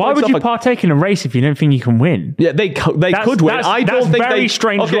 You're 2 Why points would off you at- partake in a race if you don't think you can win? Yeah, they could win. I don't that's think very they.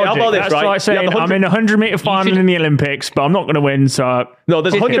 strange Okay, how logic. about this? That's Right? like saying, You have the I'm in a 100-meter final in the Olympics, but I'm not going to win, so... No,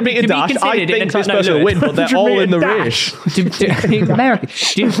 there's To- 100 to meter be dash. I considered in think a this ti- no, person will Lewis, win, but they're all in the 100-meter race.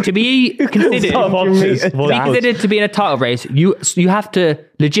 To be considered to be in a title race, you have to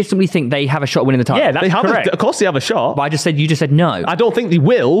legitimately think they have a shot of winning the title. Yeah, that's They have, correct. of course, they have a shot. But you just said no. I don't think they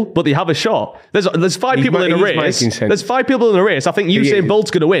will, but they have a shot. There's 5 He's people in a he's race. making sense. There's 5 people in a race. I think He Usain is.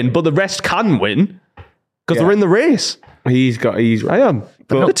 Bolt's going to win, but the rest can win because Yeah. they're in the race. He's. I am.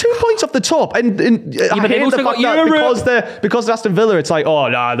 They're 2 points off the top, and I but they've hate also the got fact that Europe. because they're Aston Villa, it's like, oh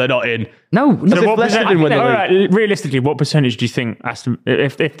no, they're not in. No, So no. what Leicester didn't win the league. Realistically, what percentage do you think Aston...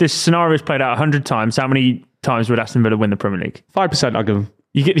 If this scenario is played out 100 times, how many times would Aston Villa win the Premier League? 5%, I'll give them.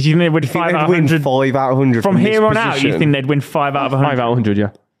 You think they would I think 5 out of they'd win 100? 5 out of 100 From this here on out, you position. think they'd win 5 out of 100? 5 out of 100, yeah.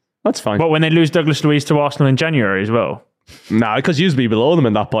 That's fine. But when they lose Douglas Luiz to Arsenal in January as well. Nah, because you'd be below them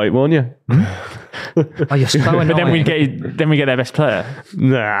at that point, won't you? Oh, you're so annoying. But then we get their best player.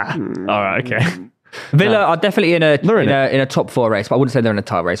 Nah. All right, okay. Villa are definitely in a They're in a top 4 race, but I wouldn't say they're in a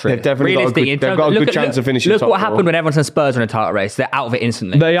title race. Really. They've definitely got a Realistically, good- in they've terms- got a look good at- chance of finishing Look top what 4. happened when everyone said Spurs are in a title race. They're out of it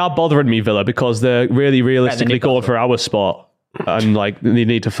instantly. They are bothering me, Villa, because they're really realistically Newcastle. going for our spot. And like they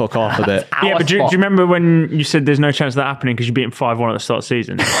need to fuck off a bit. Yeah, but do you remember when you said there's no chance of that happening because you beat them 5-1 at the start of the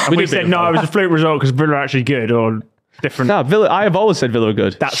season? And we did beat said, them no, it was a fluke result because Villa are actually good or different. Nah, Villa. I have always said Villa are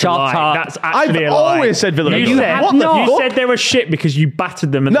good. That's Shut a lie. up. That's actually I've a lie. always said Villa are You good. said, What the you fuck? said they were shit because you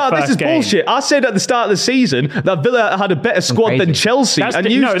battered them in No, the first this is game. bullshit. I said at the start of the season that Villa had a better squad than crazy. Chelsea, That's and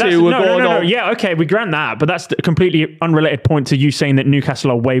the- you no, that's- two were no, going no. on. Yeah, okay, we grant that, but that's a completely unrelated point to you saying that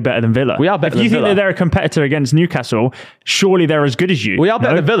Newcastle are way better than Villa. We are better If you than think Villa. that they're a competitor against Newcastle, surely they're as good as you. We are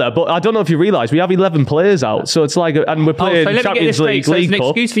better than Villa, but I don't know if you realise we have 11 players out, so it's like, and we're Oh, so playing let me get this Champions straight. League, So it's League an Cup.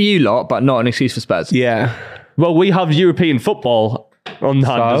 excuse for you lot, but not an excuse for Spurs. Yeah. Well, we have European football on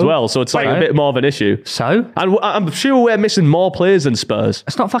hand as well, so it's like a bit more of an issue. So And I'm sure we're missing more players than Spurs.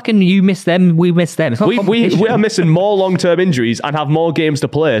 it's not fucking you miss them, we miss them. It's not We competition. are missing more long-term injuries and have more games to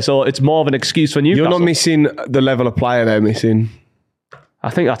play, so it's more of an excuse for Newcastle. You're not missing the level of player they're missing. I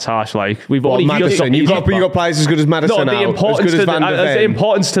think that's harsh. Like we've Well, only just Maddison. You've got players as good as Maddison no, the now, as importance good to as Van der the Ven.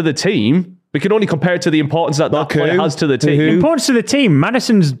 importance to the team. We can only compare it to the importance that Like player who? has to the To team. who? Importance to the team.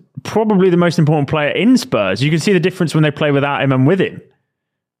 Madison's probably the most important player in Spurs. You can see the difference when they play without him and with him.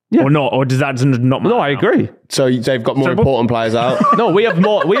 Yeah. Or not, or does that not matter? No, I agree. So they've got more important players out. No, we have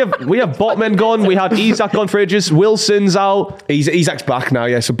more. We have Botman gone. We had Isak gone for ages. Wilson's out. Isak's back now,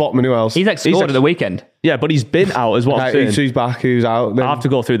 yeah. So Botman, who else? He's scored at the weekend. Yeah, but he's been out as well. Okay, who's back? Who's out? Then? I have to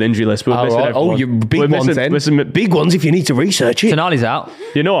go through the injury list. But we're Oh, missing right. everyone. You big We're ones missing- then. Big ones if you need to research it. Tonali's out.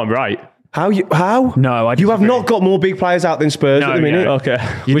 You know I'm right. How? No, I You have disagree. not got more big players out than Spurs No, at the minute. yeah. Okay.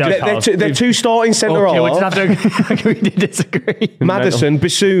 You don't They're, have. they're two starting centre Okay, we just halves. have to we did disagree. Maddison,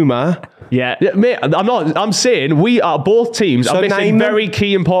 Bissouma, Yeah. Mate, I'm saying we are both teams are missing very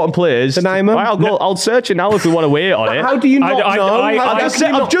key important players. So name them. I'll search it now if we want to wait on it. How do you not know?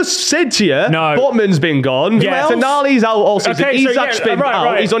 I've just said to you, Botman's been gone. Yeah. Tonali's out all season. Isak's been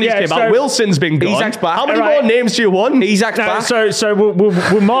out. He's on his team out. Wilson's been gone. Isak's back. How many more names do you want? Isak's back. So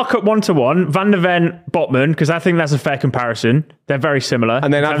we'll mark up 1-1. Van der Ven, Botman, because I think that's a fair comparison. They're very similar.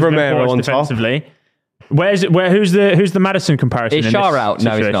 And then have Romero on defensively. Top. Who's the Madison comparison? Is Shah out?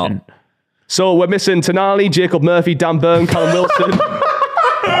 No, he's not. So we're missing Tonali, Jacob Murphy, Dan Burn, Callum Wilson. Jacob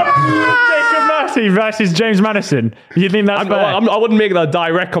Murphy versus James Madison. You think that's fair? I wouldn't make that a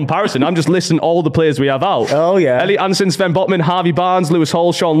direct comparison. I'm just listing all the players we have out. Oh, yeah. Elliot Anderson, Sven Botman, Harvey Barnes, Lewis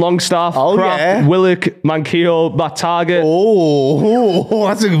Hall, Sean Longstaff, Kraft, Willock, Manquillo, Matt Target. Oh,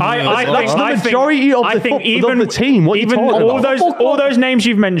 that's a good majority of the team. What are you talking about? All those names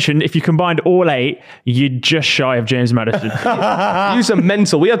you've mentioned, if you combined all 8, you're just shy of James Madison. Use a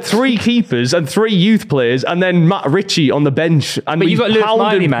mental. We had 3 keepers and 3 youth players, and then Matt Ritchie on the bench. And but you've got Lewis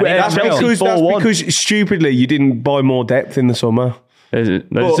Miley, man. That's because stupidly you didn't buy more depth in the summer.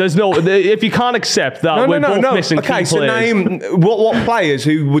 There's no. If you can't accept that, we're both missing key players. Name what players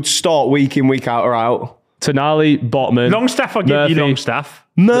who would start week in, week out are out. Tonali, Botman, Longstaff. I'll give you Longstaff.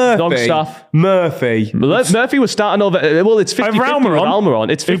 Murphy was starting over. Well, it's 50-50 with Almiron.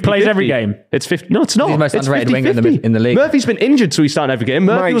 It's 50-50. Who plays every game. It's 50. No, it's not. He's the most it's underrated winger in the league. Murphy's been injured, so he's starting every game.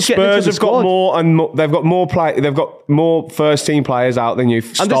 Spurs have got more, and they've got more They've got more first team players out than you've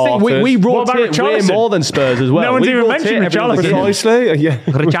started. I'm just saying we rotate way more than Spurs as well. No one's even mentioned Richarlison. Precisely, yeah.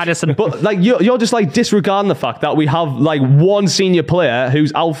 Richarlison. But like you're just like disregarding the fact that we have like one senior player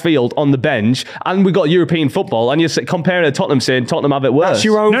who's outfield on the bench, and we got European football, and you're comparing it to Tottenham, saying Tottenham have it worse. That's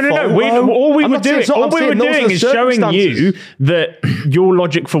your own fault. No. All we were doing is showing you that your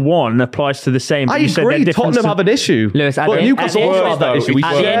logic for one applies to the same. I agree. Tottenham have an issue. Lewis, but Newcastle also have that issue.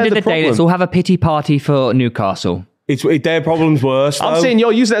 At the end of the day, let's all have a pity party for Newcastle. Their problem's worse. I'm saying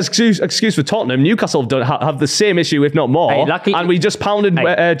you're using that excuse for Tottenham. Newcastle have the same issue, if not more. And we just pounded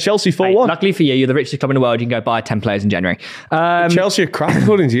Chelsea 4-1. Luckily for you, you're the richest club in the world. You can go buy 10 players in January. Chelsea are crap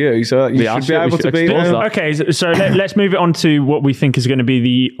according to you, so you should be able to beat them. Okay, so let's move it on to what we think is going to be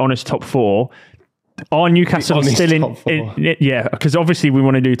the honest top 4. Are Newcastle still in yeah, because obviously we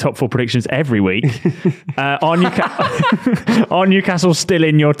want to do top 4 predictions every week. Are Newcastle still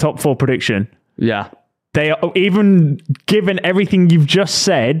in your top 4 prediction? Yeah. They are, even given everything you've just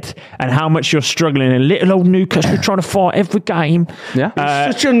said and how much you're struggling, and little old Newcastle trying to fight every game. Yeah,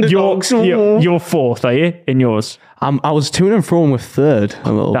 such underdogs. You're 4th, are you? In yours? I was to and fro with 3rd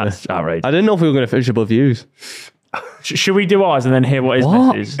a little bit. That's outrageous. I didn't know if we were going to finish above yous. Should we do ours and then hear what his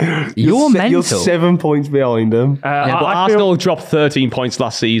best is? You're mental. You're 7 points behind them. But Arsenal dropped 13 points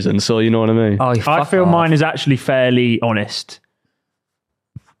last season, so you know what I mean. I feel mine is actually fairly honest.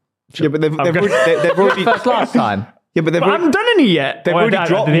 Yeah, but they've already first last time. Yeah, but I haven't done any yet. They've already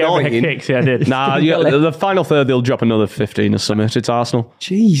dropped 9. Kicks. Yeah, I did. Nah, the final third they'll drop another 15 or something. It's Arsenal.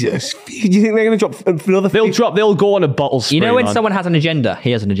 Jesus, do you think they're going to drop another? They'll go on a bottle spree. You know when someone has an agenda,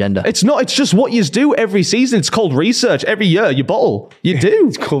 he has an agenda. It's not. It's just what you do every season. It's called research. Every year you bottle. You do.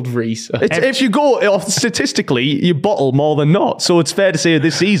 It's called research. If you go statistically, you bottle more than not. So it's fair to say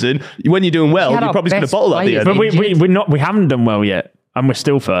this season, when you're doing well, you're probably going to bottle at the end. But we haven't done well yet, and we're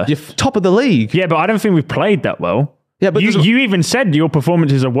still first. You're top of the league. Yeah, but I don't think we've played that well. Yeah, but you even said your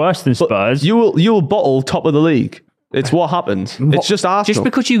performances are worse than Spurs. You will bottle top of the league. It's what happens. It's just Arsenal. Just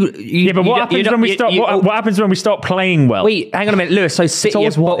because you but what happens when we start? What happens when we start playing well? Wait, hang on a minute, Lewis. So City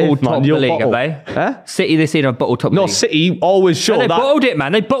have bottled top of the league, have they? Huh? City this season have bottled top of the league. No, City always show that. They bottled it,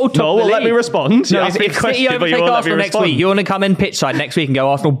 man. They bottled top of the league. Let me respond. No, if City overtake Arsenal next week, you want to come in pitch side next week and go,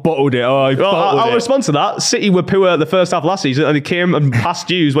 Arsenal bottled it. I'll respond to that. City were poor the first half last season, and they came and passed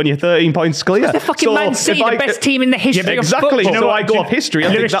yous when you're 13 points clear. They're fucking Man City, the best team in the history of football. Exactly. So I go off history.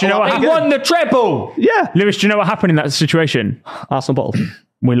 Lewis, do you know what? They won the treble. Yeah. Lewis, do you know what happened in that situation? Arsenal bottled.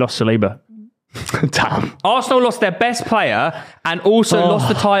 We lost Saliba. Damn. Arsenal lost their best player and also lost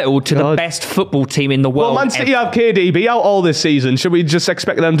the title to the best football team in the world. Well, Man City have KDB out all this season. Should we just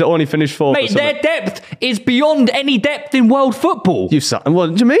expect them to only finish 4th? Mate, their depth is beyond any depth in world football.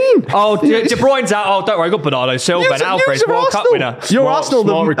 What do you mean? Oh, De Bruyne's out. Oh, don't worry. Got Bernardo Silva and Alfred's World Cup winner. You're Arsenal.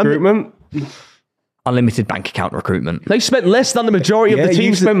 Smart recruitment. Unlimited bank account recruitment. They spent less than the majority of the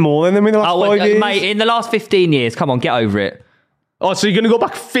teams. You spent more than them in the last 5 years. Mate, in the last 15 years. Come on, get over it. Oh, so you're going to go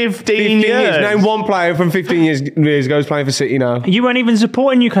back 15 years? Name one player from 15 years ago who's playing for City now. You weren't even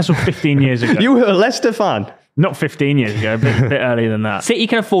supporting Newcastle 15 years ago. You were a Leicester fan. Not 15 years ago, a bit earlier than that. City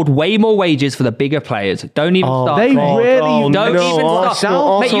can afford way more wages for the bigger players. Don't even start. They really don't even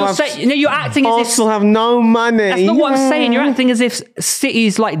start. Mate, you're acting as if Arsenal have no money. That's not what I'm saying. You're acting as if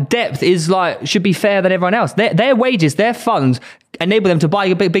City's like depth is like should be fair than everyone else. Their wages, their funds enable them to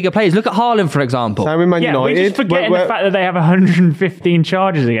buy bigger players. Look at Haaland, for example. Same with Man Yeah, United. we're just forgetting the fact that they have 115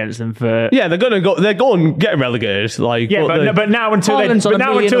 charges against them for. Yeah, they're going getting relegated. Like, Yeah, but now until Haaland's on they $1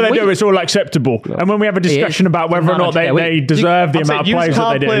 million a do, week. it's all acceptable. And when we have a discussion about whether or not $100K a they week. deserve the amount of players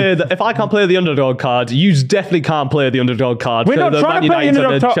that they do. If I can't play the underdog card, you definitely can't play the underdog card. We're for not the trying to Man play the Uniteds and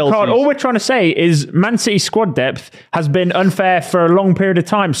underdog card. Chelseas. All we're trying to say is Man City's squad depth has been unfair for a long period of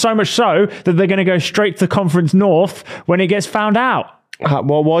time. So much so that they're going to go straight to the Conference North when it gets found out.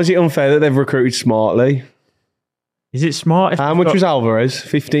 Well, why is it unfair that they've recruited smartly? Is it smart? How much was Alvarez?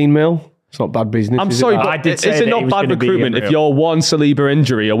 15 mil? It's not bad business. I'm is sorry, it? I but did say is that it he not was bad gonna be recruitment if unreal. you're one Saliba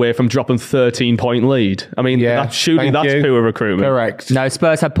injury away from dropping 13-point lead? I mean, Yeah, surely thank that's you. poor recruitment. Correct. No,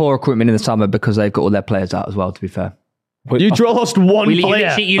 Spurs had poor recruitment in the summer because they've got all their players out as well, to be fair. You lost one player.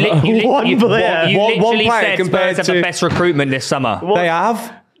 One player. You One literally player said compared Spurs have to- the best recruitment this summer. They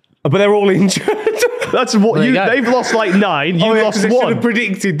have, but they're all injured. That's what There you go. they've lost like 9. You yeah, 'cause lost they should one. have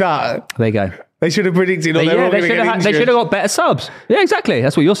predicted that. There you go. They should have predicted. They're all They going to should get have injured. they should have got better subs. Yeah, exactly.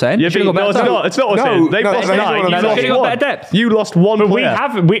 That's what you're saying. Yeah, They should have but got better subs. it's not what I'm No, saying. They've no, lost that's 9. not what You I'm lost saying. They should have got one. better depth. You lost one But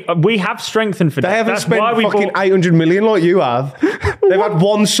player. we have strengthened for They depth. haven't That's spent why we fucking bought, 800 million like you have. They've had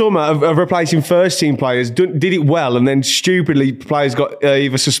one summer of replacing first team players, did it well, and then stupidly players got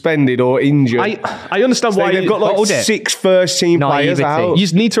either suspended or injured. I understand So why they've got like Hold it. 6 first team players Naivety. out. you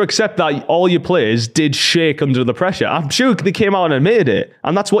just need to accept that all your players did shake under the pressure. I'm sure they came out and admitted it,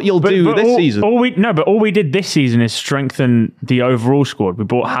 and that's what you'll do this season. All we did this season is strengthen the overall squad. We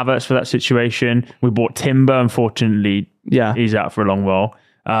bought Havertz for that situation. We bought Timber. Unfortunately, Yeah. he's out for a long while.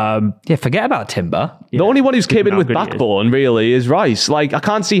 Yeah, forget about Timber. The only one who's came in how with good he is. backbone, really, is Rice. Like, I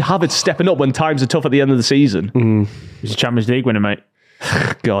can't see Havertz stepping up when times are tough at the end of the season. He's a Champions League winner, mate.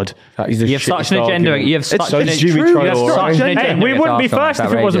 God. That is the You have such an shittest agenda. argument. You have such so an does Jimmy you have Traore. such an Hey, agenda we against wouldn't be Arsenal. first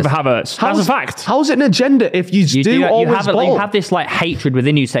It's if it wasn't for outrageous. Havertz. That's a fact. How's it an agenda if you, You do always ball? you have this like hatred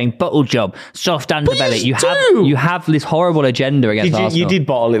within you saying bottle job, soft underbelly. You have this horrible agenda against Arsenal. You did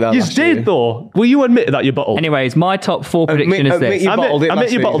bottle it that You last did, year. though. Will you admit that you bottled? Anyways, my top 4 prediction is admit this. you bottled it I admit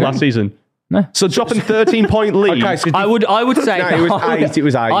last you bottled season. last season. No. So dropping 13-point lead. Okay, so I would say No, it was 8. It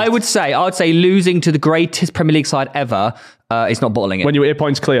was 8. I would say losing to the greatest Premier League side ever is not bottling it. when you were 8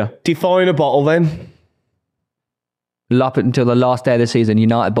 points clear. Define a bottle then. Up until the last day of the season,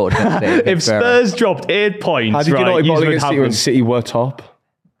 United bottled it. If Spurs dropped 8 points, How did right, United you bottle would against have City when them. City were top?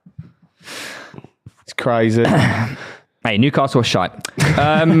 It's crazy. Hey, Newcastle are shite.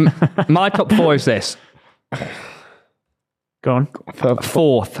 My top 4 is this. Go on.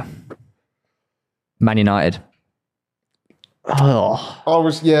 4th, Man United. Oh,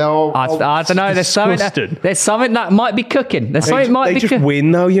 I don't know. There's something that might be cooking. There's something might they be just cooking.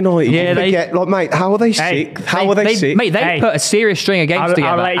 win though, United. Yeah, You they- forget, like, mate, how are they sixth? How are they sixth? Mate, they Hey. put a serious string against I'll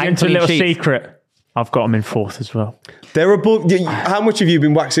together. let you and into a clean little sheets. secret. I've got them in 4th as well. They're above. How much have you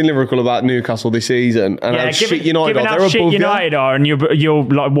been waxing lyrical about Newcastle this season? And how shit United given are? how They're shit above United are, and you're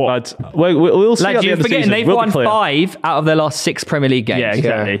like what? we'll see. Like, at the you're end of the forgetting season. they've We'll be won clear. 5 out of their last 6 Premier League games. Yeah, you.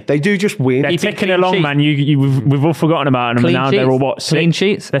 exactly. Yeah, they do just win. They're Keep ticking clean along, sheets. man. We've all forgotten about them, and Clean now sheets. they're all what? Clean Sixth?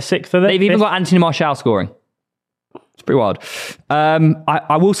 sheets. They're 6th, are they? They've even Fifth? got Anthony Martial scoring. It's pretty wild.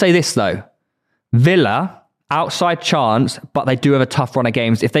 I will say this though. Villa, outside chance, but they do have a tough run of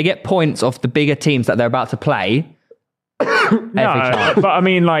games. If they get points off the bigger teams that they're about to play, every No, chance. but I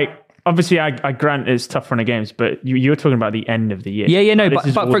mean, like, obviously, I grant it's tough run of games, but you're talking about the end of the year. Yeah, no, Like, but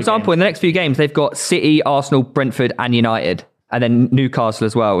this is all for the example, games. in the next few games, they've got City, Arsenal, Brentford, and United, and then Newcastle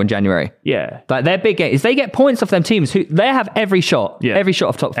as well in January. Yeah. Like their big games, they get points off them teams who they have every shot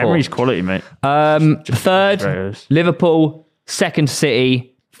of top 4. Emery's quality, mate. Third, players. Liverpool, second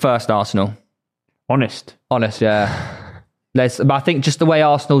City, first Arsenal. Honest. Yeah. But I think just the way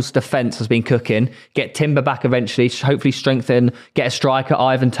Arsenal's defence has been cooking, get Timber back eventually, hopefully strengthen, get a striker,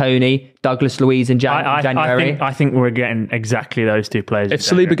 Ivan Toney, Douglas Luiz in January. I think we're getting exactly those two players. If in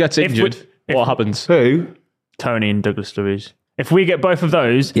January. Saliba gets If we- injured, what happens? Who? Tony and Douglas Luiz. If we get both of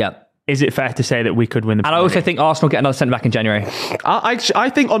those, Yeah. is it fair to say that we could win the And I also think Arsenal get another centre back in January. I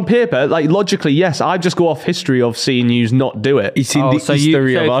think on paper, like logically, yes. I just go off history of seeing yous not do it. It's in the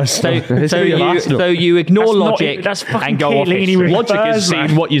history of Arsenal. So you ignore That's not- logic that's fucking and go off Chiellini history. with- Logic is Spurs, seeing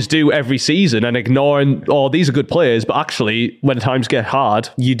man. what you do every season and ignoring, oh, these are good players, but actually, when times get hard,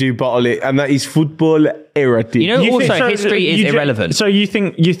 You do bottle it, and that is football erratic. You know, You also think- so history you is ju- irrelevant. So you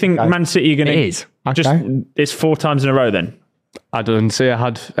think Man City are going to? It is. Just Okay. it's 4 times in a row then. I don't say I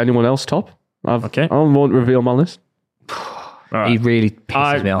had anyone else top. Okay. I won't reveal my list. All He right. really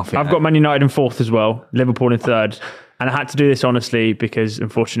pisses me off. I've got Man United in 4th as well, Liverpool in 3rd. And I had to do this honestly because,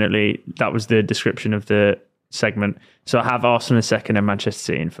 unfortunately, that was the description of the segment. So I have Arsenal in 2nd and Manchester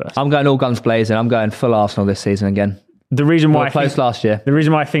City in 1st. I'm going all guns blazing. I'm going full Arsenal this season again. The reason why Close last year. The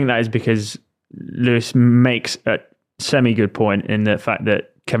reason why I think that is because Lewis makes a semi-good point in the fact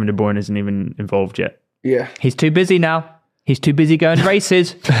that Kevin De Bruyne isn't even involved yet. Yeah. He's too busy now. He's too busy going to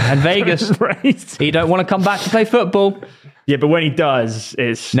races and Vegas. Right. He don't want to come back to play football. Yeah, but when he does,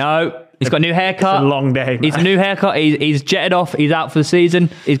 it's No, he's got a new haircut. it's a long day. He's a new haircut. He's jetted off. He's out for the season.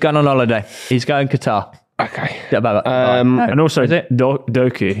 He's going on holiday. He's going Qatar. Okay. And also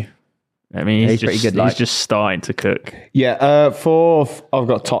Doku. I mean, he's pretty good, He's just starting to cook. Yeah. 4th, I've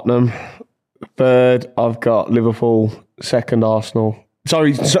got Tottenham. 3rd, I've got Liverpool. 2nd, Arsenal.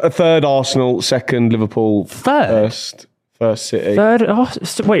 Sorry, 3rd, Arsenal. 2nd, Liverpool. Third? First City.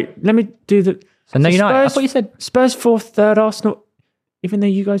 3rd. Wait, let me do the. So no, United. I Spurs, thought you said Spurs 4th, 3rd, Arsenal. Even though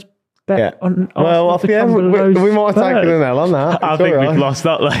you guys bet Yeah. on Well, Arsenal to come below we might have taken third. an L on that. I It's think all right. we've lost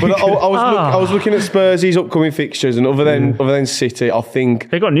that leg. But I was looking at Spurs' upcoming fixtures, and other than City, I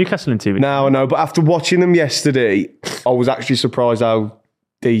think They got Newcastle in 2 weeks. now I know. But after watching them yesterday, I was actually surprised how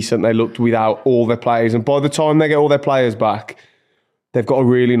decent they looked without all their players. And by the time they get all their players back, they've got a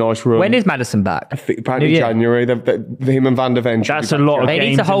really nice run. when is Madison back? Apparently New Year. January. Him and Van der Ven. should That's be a back lot of January. They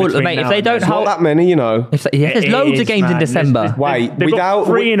need games to hold. in between Mate, if now they and don't then. Not hold, that many, you know. there's loads of games in December. Wait, They've got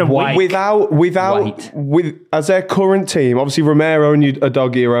 3 in a week. with as their current team, obviously Romero and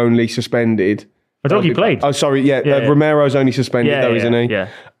Udogie are only suspended. Doggy played. Oh, sorry, yeah. Yeah. Romero's only suspended Yeah, though, yeah, isn't he? yeah.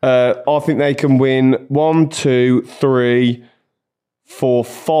 I think they can win 1, 2, 3, 4,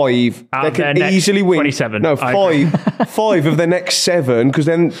 5. Out They of their can next easily win 27. No, I agree. 5 of their next 7, because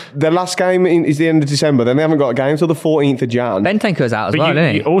then their last game is the end of December. Then they haven't got a game till the 14th of Jan. Bentancur's out as well, But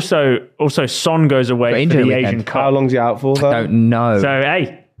isn't you he? also Son goes away for injury the weekend. Asian How Cup. long's he out for? Though? Don't know. So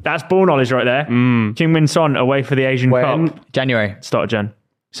hey, that's ball knowledge right there. Kim-Min Son away for the Asian When? Cup January. start of Jan.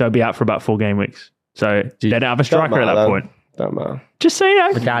 So he'll be out for about 4 game weeks. So they don't have a Don't striker at matter, that though. point. Don't matter. Just so you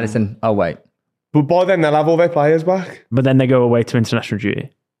know. Garrison. Oh wait. But by then they'll have all their players back. But then they go away to international duty.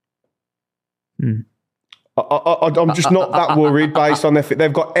 I'm just not that worried based on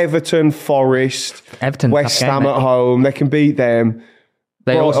they've got Everton, Forest, Everton. West tough game, Ham mate. at home. They can beat them.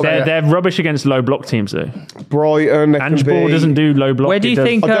 They Well, also. They're rubbish against low block teams though. Brighton. They can Ange Ball beat. doesn't do low block. Where do He you does-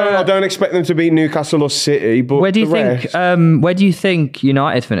 think? I don't expect them to beat Newcastle or City. But Where do you the think? rest- Where do you think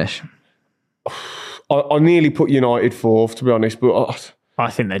United finish? I nearly put United 4th, to be honest. But I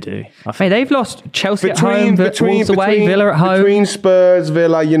think they do. Hey, they've lost Chelsea at home, Wolves away, Villa at home. between Spurs,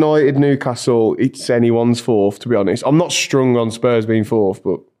 Villa, United, Newcastle, it's anyone's 4th. To be honest, I'm not strung on Spurs being 4th,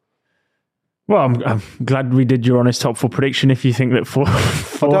 but Well, I'm glad we did your honest top 4 prediction. If you think that four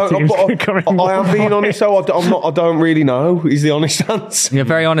teams are coming, I am being honest. So I don't really know. Is the honest answer? You're a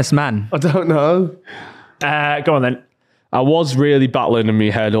very honest man. I don't know. Go on then. I was really battling in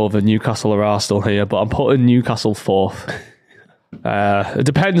my head over Newcastle or Arsenal here, but I'm putting Newcastle 4th. It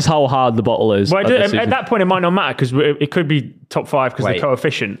depends how hard the bottle is. Well, this at season. that point, it might not matter because it could be top 5 because the Wait.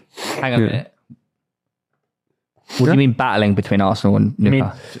 coefficient. Hang on a minute. What do you mean battling between Arsenal and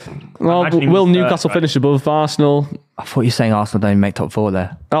Newcastle? Well, Imagine he will was Newcastle third, right? finish above Arsenal? I thought you were saying Arsenal don't make top 4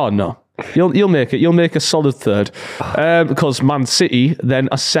 there. Oh no, you'll make it. You'll make a solid 3rd because Man City then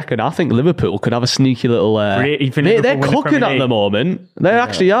a 2nd. I think Liverpool could have a sneaky little. Really? You think Mate, they're Liverpool win the cooking Premier at the League? moment. They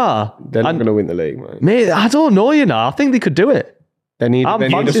actually are. They're not And- going to win the league, mate. Mate, I don't know. You know, I think they could do it. They need. I'm They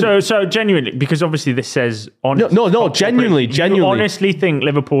need fancy- So genuinely, because obviously this says honest. No, top 4 genuinely, prediction. genuinely. You honestly think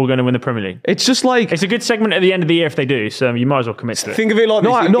Liverpool are going to win the Premier League? It's just like It's a good segment at the end of the year if they do. So you might as well commit to it. Think of it like No,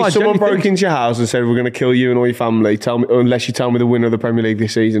 this. I- no, I if someone genuinely broke think- into your house and said, "We're going to kill you and all your family," unless you tell me the winner of the Premier League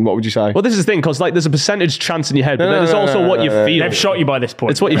this season, what would you say? well, this is the thing because like there's a percentage chance in your head, but No, then there's no, also no, what no, you no, no. feel. They've shot you by this point.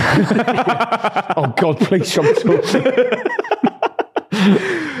 It's what you. Oh God, please shut up.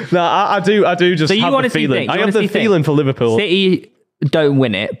 No, I do just So you have the honestly feeling. think- I you have the honestly think feeling for Liverpool. City don't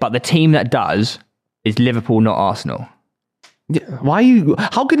win it, but the team that does is Liverpool, not Arsenal. Why are you?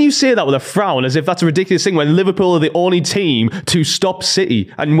 How can you say that with a frown, as if that's a ridiculous thing? When Liverpool are the only team to stop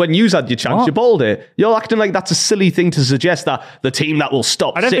City, and when you had your chance, What? you bowled it. You're acting like that's a silly thing to suggest that the team that will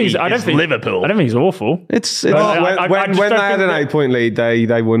stop City is Liverpool. I don't think it's awful. It's When, I when just they don't had think an that- 8-point lead,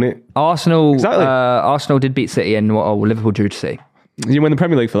 they won it. Arsenal, Exactly. Arsenal did beat City, and Liverpool drew to City. you win the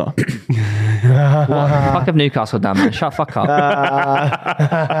Premier League for that. Fuck up Newcastle, damn man. Shut fuck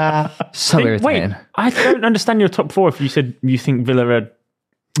up. So Wait, irritating. I don't understand your top 4 if you said you think Villa are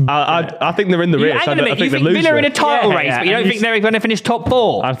I think they're in the race. Hang on a I minute, you think think they Villa are in a lose. title Yeah, race, yeah, but you don't and think they're going to finish top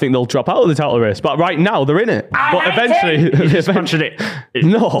 4? I think they'll drop out of the title race. But right now, they're in it. But eventually... Contradict.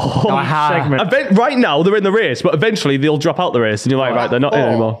 No. Segment. Right now, they're in the race, but eventually they'll drop out the race. And you're like, right, they're not in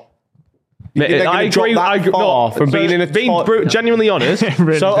anymore. think they're gonna drop that far from being in a title- genuinely honest.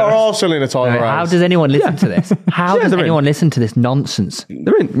 Really So does. are Arsenal in a title race? How does anyone listen to this? How does they're in. anyone listen to this nonsense?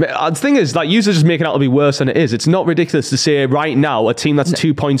 They're in. The thing is, like, users just making it out to be worse than it is. It's not ridiculous to say right now a team that's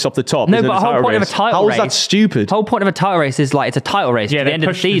 2 points off the top. No, is in but a the whole title point of a race. title How race. is that stupid? The whole point of a title race is like it's a title race Yeah, to the they end of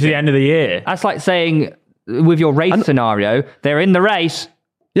the pushed it to season. the end of the year. That's like saying with your race scenario, they're in the race.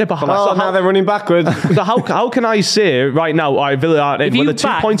 Yeah, but Oh, now they're running backwards. so how can I say right now, Villa aren't in If when you they're 2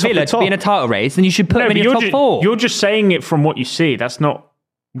 back points Villa off the to top? be in a title race, then you should put them in your top 4. You're just saying it from what you see. That's not.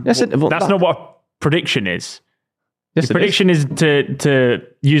 Yes, That's not what a prediction is. Yes, The prediction is to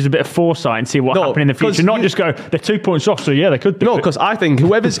use a bit of foresight and see what No, happened in the 'cause future, not you- just go, they're 2 points off, so yeah, they could be. No, because I think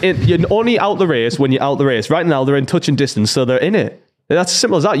whoever's in, you're only out the race when you're out the race. Right now, they're in touch and distance, so they're in it. That's as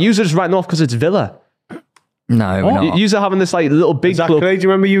simple as that. Users just writing off because it's Villa. No, we're not. Users having this like little big Exactly. club. Do you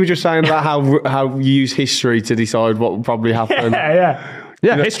remember you were just saying about how you use history to decide what will probably happen? Yeah.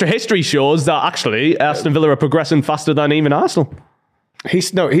 Yeah, history shows that actually Aston Villa are progressing faster than even Arsenal.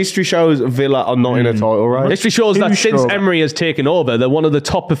 History shows Villa are not in a title race. History shows that Too since strong. Emery has taken over, they're one of the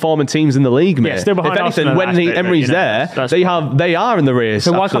top performing teams in the league, mate. still behind if anything, Arsenal in when that aspect, Emery's but, you know, there, that's they are in the race.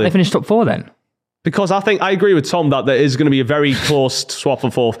 So why can't actually. they finish top 4 then? Because I agree with Tom that there is going to be a very close swap for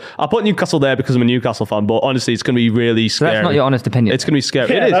fourth. I put Newcastle there because I'm a Newcastle fan, but honestly, it's going to be really So scary. that's not your honest opinion. It's going to be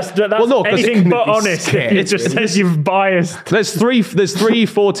scary. Yeah, it is. that's well, no, 'cause anything but be honest. scary. It just says you've biased. there's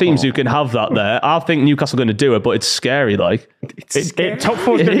 4 teams who can have that there. I think Newcastle are going to do it, but it's scary. Like Top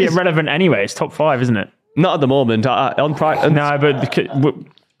 4 is going to be is. irrelevant anyway. It's top 5, isn't it? not at the moment. No, but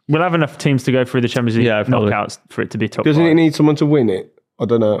we'll have enough teams to go through the Champions League Yeah, probably. knockouts for it to be top Doesn't 5. it need someone to win it? I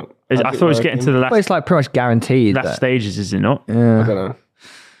don't know. I thought it was getting to the Well, last, it's like pretty much guaranteed. last that- stages, is it not? I don't know.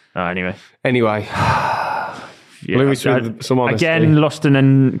 Anyway. Anyway, Yeah, Lewis with some honesty. again, lost an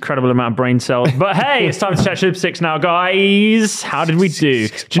incredible amount of brain cells. But hey, it's time to chat Super 6 now, guys. How did we do?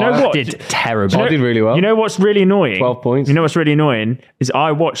 Do you know I what? did terrible. I did really well. You know what's really annoying? 12 points. You know what's really annoying is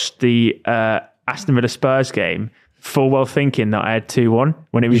I watched the Aston Villa Spurs game full well thinking that I had 2-1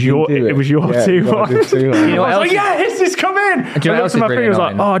 when it was You your didn't do it was your Yeah, 2-1. I did 2-1. You know what I was else like, is- yes, it's come in. Do you know what I looked else at my is really finger, I was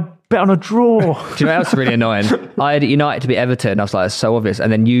like, annoying? oh, I'd bet on a draw. Do you know what else is really annoying? I had United to be Everton. I was like, it's so obvious.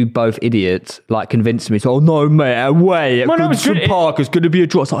 And then you both idiots like convinced me. So, oh no, mate, away at Well, no, it's Goodson good. Park, it's going to be a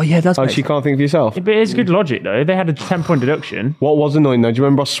draw. I was like, oh yeah, that's Oh, makes you can't think for yourself. But it's good logic, though. They had a 10-point deduction. What was annoying though? Do you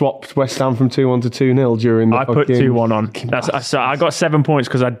remember I swapped West Ham from 2-1 to 2-0 during the I put fucking- 2-1 on. So I got 7 points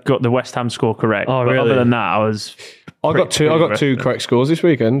because I got the West Ham score correct. Oh, But really? other than that, I was... I got two correct scores this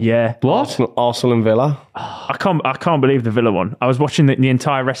weekend. Yeah. what? Arsenal and Villa. I can't believe the Villa one. I was watching the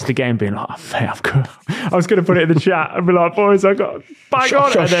entire rest of the game being like, oh, mate, I was going to put it in the chat and be like, boys, I got bang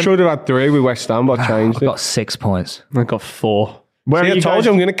on. I And then, should have had 3 with West Ham, but I changed I it. got 6 points. I got 4. where See, are I you told guys?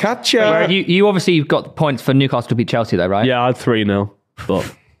 you I'm going to catch you. You obviously got points for Newcastle to beat Chelsea though, right? Yeah, I had 3-0.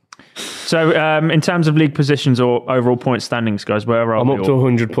 But So in terms of league positions or overall point standings, guys, where are I'm we up to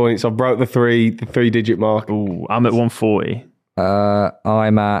 100 points. I broke the three-digit mark. Ooh, I'm at 140.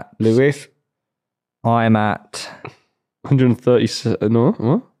 I'm at 130. No,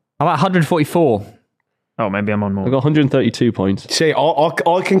 what? I'm at 144. Oh, maybe I'm on I more. got 132 points. See,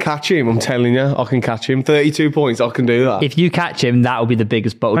 I can catch him. I'm telling you, I can catch him. 32 points. I can do that. If you catch him, that will be the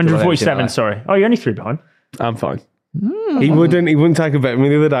biggest bottle. 147, sorry. Oh, you're only 3 behind. I'm fine. He wouldn't take a bet with me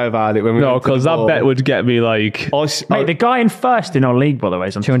the other day about it when we No, went to the because that ball. bet would get me like. Mate, the guy in first in our league, by the way,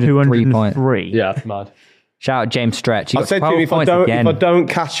 is on 203 203. Yeah, mad. Shout out James Stretch. He I got said to 12 him, if I points don't again.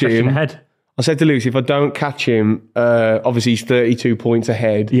 catch In him, ahead. I said to Lucy, if I don't catch him, obviously he's 32 points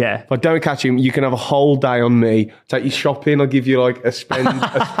ahead. Yeah. If I don't catch him, you can have a whole day on me. Take you shopping. I'll give you like a spend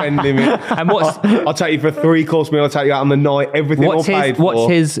limit. And what's I'll take you for a 3-course meal. I'll take you out on the night. Everything all paid for. what's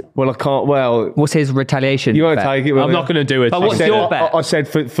his Well, I can't. Well, what's his retaliation? you won't bet? take it. will I'm you? not going to do it. But what's said- your bet? I said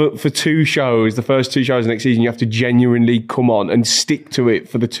for 2 shows, the first 2 shows next season, you have to genuinely come on and stick to it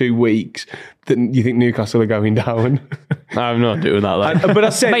for the 2 weeks. That you think Newcastle are going down. I'm not doing that. Like. But I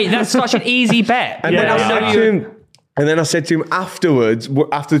said, Mate, that's such an easy bet. and then Yeah, I yeah. said to him. And then I said to him afterwards,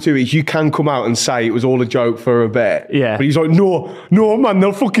 after the 2 weeks, you can come out and say it was all a joke for a bet. Yeah. But he's like, no, man,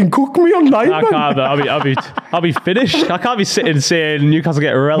 they'll fucking cook me online, I man. can't. I'll be finished. I can't be sitting saying Newcastle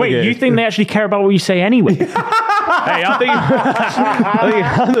get relegated. Wait, you think they actually care about what you say anyway? Hey, I think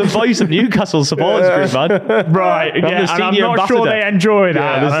I'm the voice of Newcastle supporters group, man. Right, yeah, the and I'm senior not sure ambassador. they enjoy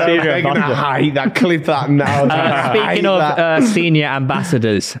that. the senior They're going to ambassador. hate that. Clip that now. Speaking of senior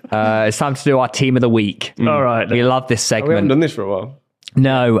ambassadors, it's time to do our team of the week. All right. We love this we haven't segment. done this for a while.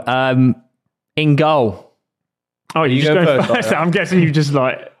 No. In goal. Oh, you just go going first, first. right? I'm guessing you just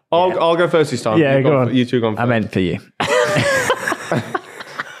like. I'll go first this time. Yeah, You go on. You two gone first. I meant for you.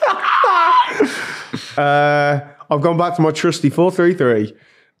 I've gone back to my trusty 4-3-3.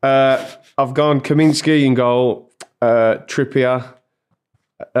 I've gone Kaminsky in goal, Trippier,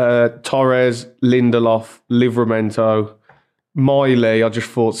 Torres, Lindelof, Livramento, Miley. I just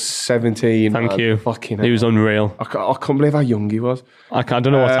thought 17. Thank you. Fucking He was unreal. I can't believe how young he was. I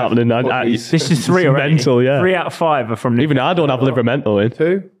don't know what's happening. This is 3 it's already. mental, yeah. 3 out of 5 are from. Even I don't have Livramento in.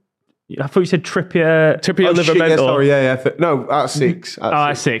 2? I thought you said Trippier. Trippier, Oh, shit, Livramento. yeah, sorry, yeah. No, out of 6.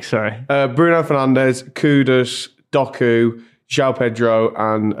 Oh, 6. Sorry. Bruno Fernandes, Kudus, Doku, João Pedro,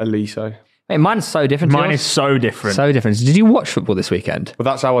 and Elise. Hey, mine's so different. to Mine yours. is so different. So different. Did you watch football this weekend? But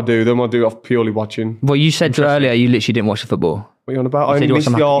that's how I do them. I do it off purely watching. Well, you said earlier you literally didn't watch the football. What are you on about? I You said only you watched,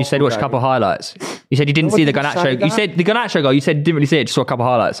 missed the you said you watched a Arsenal couple of highlights. You said you didn't see the didn't say Garnacho. You that. said the Garnacho goal. You said you didn't really see it. Just saw a couple of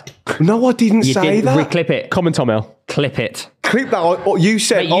highlights. game. No, I didn't You say did. that. Clip it. Comment, Tom L. Clip it. Clip that. You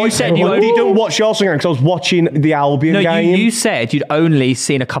said. Mate, you said you I only- didn't watch the Arsenal game because I was watching the Albion No, game. you said you'd only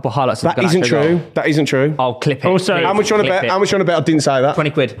seen a couple of highlights. Of That isn't true. That isn't true. I'll clip it. Also- Please, How much you want to clip bet? it. How much you want to bet? I didn't say that. 20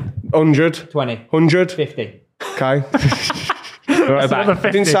 quid. 100. 20. 100. 50. Okay. Go back. another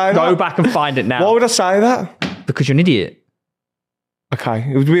 50. Didn't say Go that. back and find it Why now. would I say that? Because you're an idiot. Okay.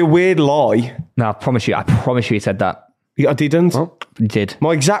 It would be a weird lie. No, I promise you you said that. I didn't. You did.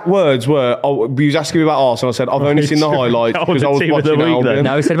 My exact words were, he was asking me about Arsenal. I said, I've only seen the highlights Oh, because the I was team of the watching week then. Albion.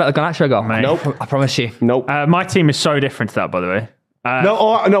 No, he said about the Garnacho goal. Nope. I promise you. Nope. My team is so different to that, by the way.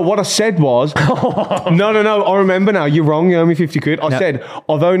 No, what I said was, no, I remember now. You're wrong. You owe me 50 quid. I said,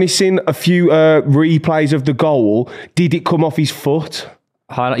 I've only seen a few replays of the goal. Did it come off his foot?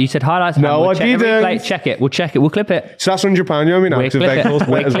 You said highlights. No, and we'll I check the didn't. replay. Check it. We'll check it. We'll clip it. So that's £100 you owe me now. We're 'cause clipping Beckel's it.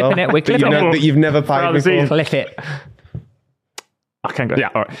 We're bet as well. clipping it. We're That you clipping know- it. That you've never Throughout paid the before. season. Clip it. I can go. Yeah.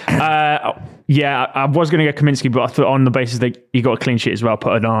 All right. Yeah, I was going to go Kaminsky, but I thought on the basis that you got a clean sheet as well,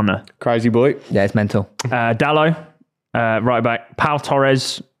 put Onana. Crazy boy. Yeah, it's mental. Dallo, right back. Pau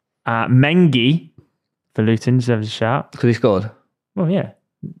Torres, Mengi for Luton deserves a shout. Because he scored. Well, yeah,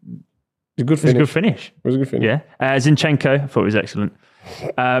 It's a good it was a finish. good finish. It was a good finish. Yeah. Zinchenko, I thought it was excellent.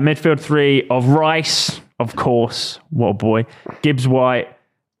 Midfield 3 of Rice, of course. What a boy. Gibbs White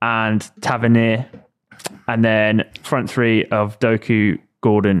and Tavernier. And then front 3 of Doku,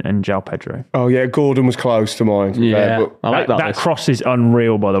 Gordon, and João Pedro. Oh, yeah. Gordon was close to mine. Yeah. But I like that. That list. cross is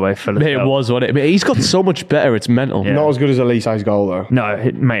unreal, by the way, for It was, wasn't it? But he's got so much better. It's mental. Yeah. not as good as Elise's goal, though. No,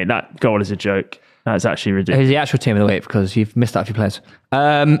 mate, that goal is a joke. That's actually ridiculous. Who's the actual team of the week? Because you've missed out a few players.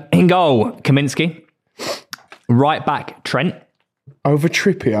 In goal, Kaminsky. Right back, Trent. Over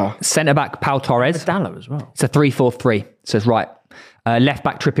Trippier. Centre back, Pau Torres. Dallo as well. It's a 3-4-3. So it's right. Left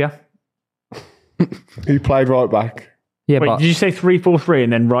back, Trippier. He played right back. Yeah, Wait, but did you say 3-4-3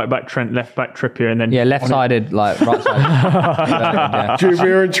 and then right back Trent, left back Trippier, and then yeah, left-sided, like right side. Yeah.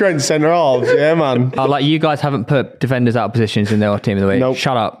 Trippier and Trent centre halves. Yeah, man. Oh, like you guys haven't put defenders out of positions in their team of the week. Nope.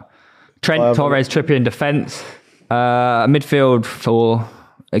 Shut up. Trent, haven't. Torres, Trippier in defence. Midfield for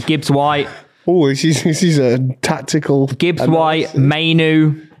Gibbs White. Oh, this is a tactical. Gibbs White,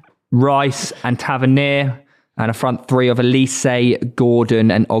 Mainu, Rice, and Tavernier. And a front 3 of Elise,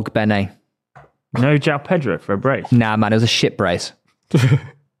 Gordon, and Ogbene. no João Pedro for a brace. Nah, man, it was a shit brace.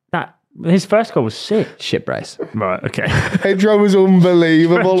 His first goal was sick. Shit brace. Right, okay. Pedro was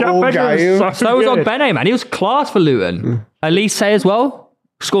unbelievable João all Pedro was game. So was good. Ogbene, man. He was class for Luton. Elise as well.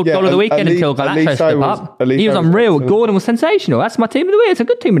 Scored Yeah, goal of the weekend Elise- until Garnacho Elise stepped was- up. Elise He was was unreal. excellent. Gordon was sensational. That's my team of the week. It's a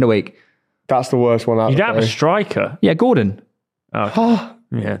good team of the week. That's the worst one out You'd of have the a three. striker. Yeah, Gordon.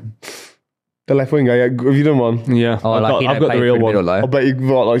 Yeah. The left winger, yeah. Have you done one? Yeah. Oh, I've like he got don't the play real through the one. middle, I though. bet you've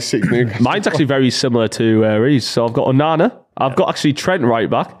got like 6 new. Mine's actually very similar to Reece. So I've got Onana. I've got actually Trent right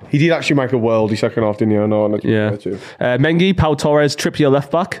back. He did actually make a worldie second half, didn't he? I know. Yeah. Mengi, Pau Torres, Trippier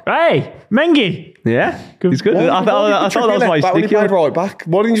left back. Hey, Mengi. Yeah. He's good. I thought that was my When he sneaky played one. right back.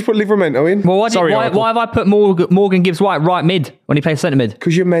 Why didn't you put Livramento in? Well, Sorry, why Oracle. have I put Morgan Gibbs White right mid when he plays centre mid?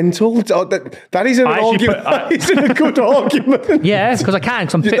 Because you're mental. Oh, that isn't an I actually argument. put- That isn't a good argument. Yeah, because I can.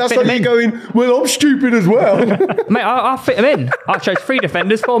 Because I'm That's fit like him you in. going, well, I'm stupid as well. Mate, I'll fit him in. I chose 3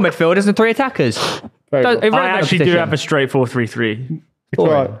 defenders, 4 midfielders, and 3 attackers. Very Don't- well. irrelevant I actually do position. have a straight 4-3-3. All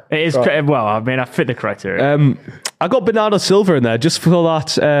right. It is, Right. well, I mean, I fit the criteria. I got Bernardo Silva in there just for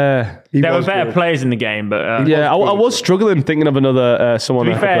that. He there were was better good. players in the game, but Yeah, I was struggling thinking of another someone.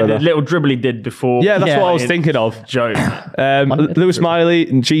 to be I could fair, play the there. little dribble he did before. Yeah, that's Yeah, what I was it- thinking of. Joke. Lewis Miley,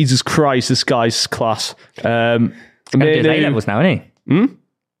 and Jesus Christ, this guy's class. He's going to do his Mainu- A-levels now, isn't he?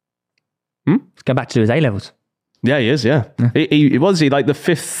 He's going back to do his A-levels. Yeah, he is. Yeah, he was like the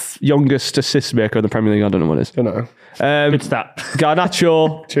 5th youngest assist maker in the Premier League. I don't know what it is. I know. Good stat.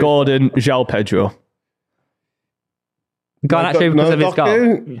 Garnacho, Gordon, João Pedro. Garnacho because of his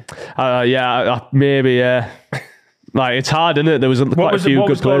goal. Maybe. Yeah, like it's hard, isn't it? There was quite a few what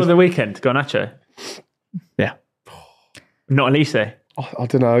good was goal players. of the weekend? Garnacho. Yeah, not Elise. I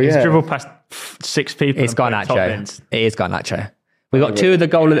don't know. He's Yeah, dribbled past 6 people. It's and put top Garnacho. bins. It is Garnacho. We got we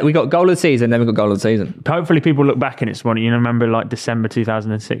got goal of the season, then we got goal of the season. Hopefully, people look back and it's one. You remember, like December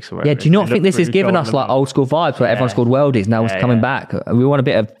 2006 or whatever. Yeah, do you not It think looked this is really giving us golden. like old school vibes where everyone scored worldies? Now it's coming back. We want a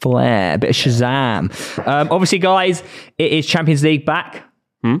bit of flair, a bit of Shazam. Obviously, guys, it is Champions League back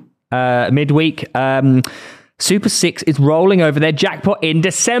midweek. Super 6 is rolling over their jackpot in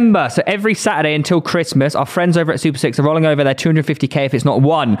December. So every Saturday until Christmas, our friends over at Super 6 are rolling over their 250k if it's not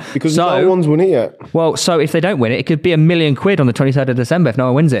won. because no one's won it yet. Well, so if they don't win it, it could be £1 million on the 23rd of December if no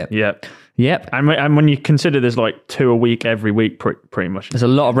one wins it. Yep. Yep. And when you consider there's like 2 a week every week, pretty much. There's a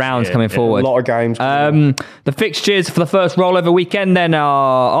lot of rounds coming forward. A lot of games. The fixtures for the first rollover weekend then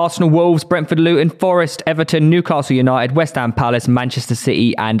are Arsenal, Wolves, Brentford, Luton, Forest, Everton, Newcastle United, West Ham Palace, Manchester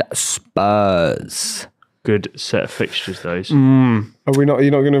City and Spurs. Good set of fixtures, those. Are we not?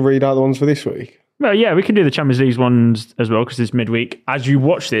 You're not going to read out the ones for this week? Well, yeah, we can do the Champions League ones as well because it's midweek. As you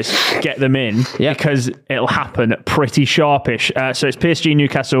watch this, get them in because it'll happen pretty sharpish. So it's PSG,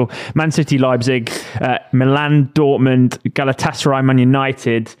 Newcastle, Man City, Leipzig, Milan, Dortmund, Galatasaray, Man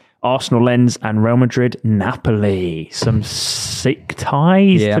United, Arsenal, Lens, and Real Madrid, Napoli. Some sick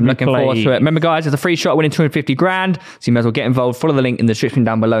ties. Yeah, I'm looking forward to it. Remember, guys, it's a free shot winning 250 grand. So you may as well get involved. Follow the link in the description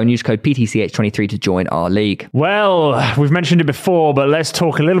down below and use code PTCH23 to join our league. Well, we've mentioned it before, but let's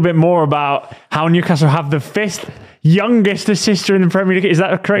talk a little bit more about how Newcastle have the 5th youngest assister in the Premier League. Is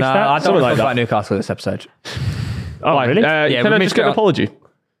that a correct stat? I don't want to talk about Newcastle this episode. Oh, really? Can I just get an apology?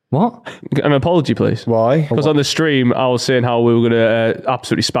 What? An apology, please. Why? Because on the stream, I was saying how we were going to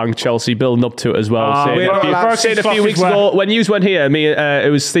absolutely spank Chelsea, building up to it as well. Saying a few weeks ago, when you went here,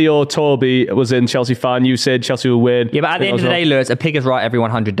 it was Theo Toby was in Chelsea fan. You said Chelsea will win. Yeah, but at the end of the day, Lewis, a pig is right every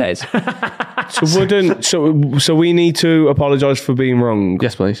 100 days. So we need to apologise for being wrong.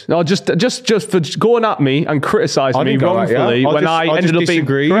 Yes, please. No, just for going at me and criticising me wrongfully when I ended up being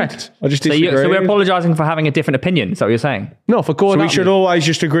correct. I just So disagree. we're apologising for having a different opinion. Is that what you're saying? No, for going So at we should me. always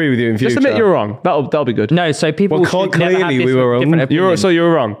just agree with you in future. Just admit you're wrong. That'll be good. No, so people Well, should never have clearly this we were wrong. different opinion. So you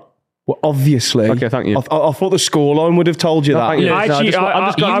were wrong. Well, obviously. Okay, thank you. I thought the scoreline would have told you that. thank you. I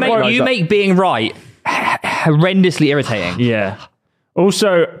actually- You make being right horrendously irritating. Yeah.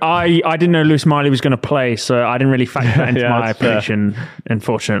 Also, I didn't know Lewis Miley was going to play, so I didn't really factor that into my that's fair. prediction,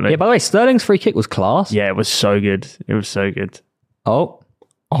 unfortunately. Yeah, by the way, Sterling's free kick was class. Yeah, it was so good. It was so good. Oh,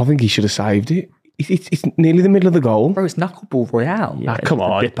 I think he should have saved it. It's nearly the middle of the goal. bro, it's knuckleball royale. Yeah, Come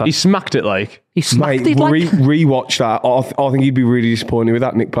on. dipper. He smacked it like. He smacked Mate, it like... rewatch that. I think he'd be really disappointed with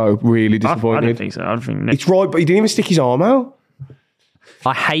that, Nick Pope. Really I disappointed. don't think so. I don't think Nick. It's right, but he didn't even stick his arm out.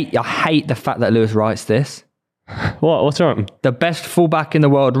 I hate the fact that Lewis writes this. What's wrong? The best fullback in the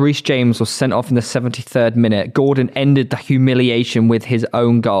world, Reece James, was sent off in the 73rd minute. Gordon ended the humiliation with his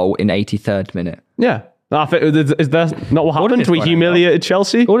own goal in 83rd minute. Yeah. I think, is that not what happened? did We score an humiliated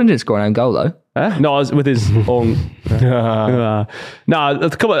Chelsea? Gordon didn't score an own goal, though. No, it was with his own. Come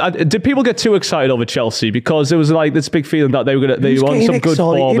on. Did people get too excited over Chelsea because there was like this big feeling that they were Who's on getting some good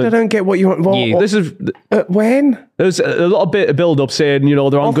excited? form? I don't get what you want. You. This is When? there's a lot of bit of build up saying they're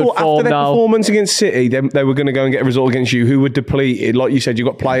on I good thought after form their now. performance against City, they were going to go and get a result against you, who were depleted. Like you said, you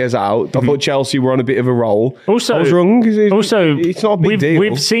got players out. I thought Chelsea were on a bit of a roll. Also, I was wrong. It's not a big deal.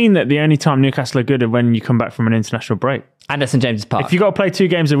 We've seen that the only time Newcastle are good is when you come back from an international break. Anderson James Park. If you got to play 2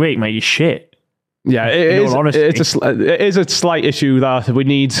 games a week, mate, you're shit. Yeah, In all honesty. it is a slight issue that we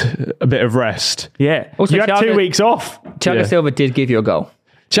need a bit of rest. Yeah. Also, you had Thiago- 2 weeks off. Thiago Yeah. Silva did give you a goal.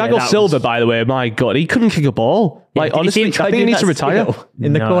 Thiago that Silva, was- by the way, my God, he couldn't kick a ball. Like, Did you see honestly, him try I think he doing needs to that retire. skill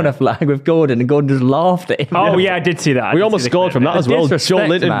in the No. corner flag with Gordon, and Gordon just laughed at him. Oh, yeah, I did see that. I We did almost see the scored clip. from that as well. Disrespect, Joe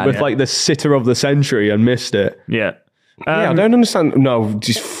Linton man. with Yeah. like the sitter of the century and missed it. Yeah. Yeah, I don't understand. No,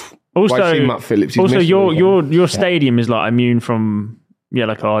 just Also, watching Matt Phillips. he's also missing your stadium is like immune from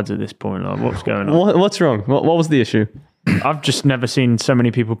yellow cards at this point. Like, what's going on? What's wrong? What was the issue? I've just never seen so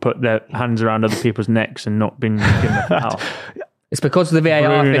many people put their hands around other people's necks and not been given a foul. It's because of the VAR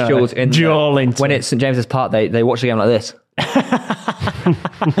Bruno, officials Joelinton. when it's St James's Park, they watch the game like this.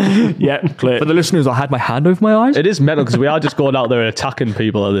 Yeah, clear. For the listeners, I had my hand over my eyes. It is mental because we are just going out there and attacking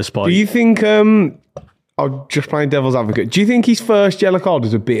people at this point. Do you think? I'm just playing devil's advocate. Do you think his first yellow card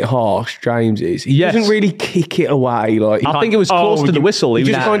was a bit harsh? James is. He Yes. doesn't really kick it away. Like I think it was close to the whistle. he He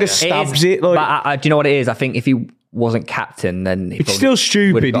just was, kind of stabs it. Like, But do you know what it is? I think if he wasn't captain, then It's still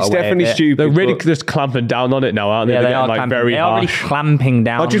stupid. It's definitely stupid. They're really but just clamping down on it now, aren't they? Yeah, They're they are getting, clamping. very They are really harsh. clamping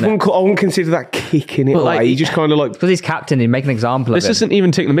down. I wouldn't consider that kicking it away. You just kind of like. because he's captain, he'd make an example This of him. isn't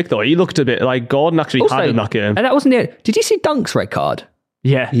even taking the mick, though. He looked a bit like Gordon actually had in that game. And that wasn't it. Did you see Dunk's red card?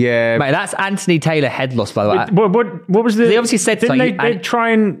 Yeah. Yeah. Mate, that's Anthony Taylor head loss, by the way. What was the? They obviously said didn't something, they and- try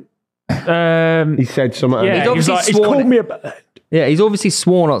and? He said something. Yeah, He's he was obviously like, he's sworn called it. me a. Yeah, he's obviously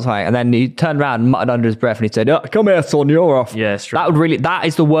sworn or something, and then he turned around and muttered under his breath, and he said, "Oh, come here, son, you're off." Yeah, it's true. That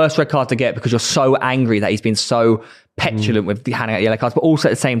is the worst red card to get because you're so angry that he's been so petulant with handing out yellow cards, but also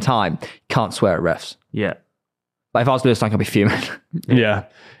at the same time, you can't swear at refs. Yeah. Like if I was Lewis Dunk, I'd be fuming. Yeah.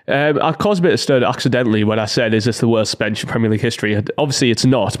 I caused a bit of stir accidentally when I said, is this the worst bench in Premier League history? Obviously, it's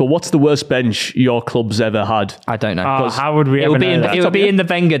not. But what's the worst bench your club's ever had? I don't know. How would we It ever would be, know that? it would be in the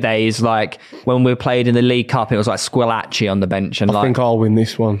Wenger days, like when we played in the League Cup, it was like Squillaci on the bench. And I think I'll win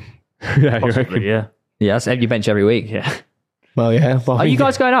this one. Yeah, you reckon? Possibly, yeah. yeah, that's you bench every week. Yeah. Well, yeah. Are you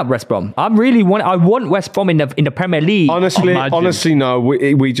guys going up, West Brom? I want West Brom in the Premier League. Honestly, no.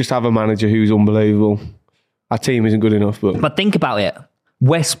 We just have a manager who's unbelievable. Our team isn't good enough, but But think about it.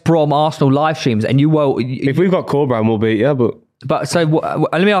 West Brom Arsenal live streams, and if we've got Corberan, we'll beat you. But so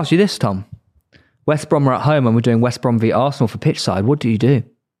let me ask you this, Tom. West Brom are at home, and we're doing West Brom v Arsenal for pitch side. What do you do?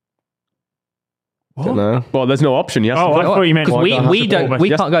 I don't know. Well, there's no option. Yes. Oh, I thought you meant Because we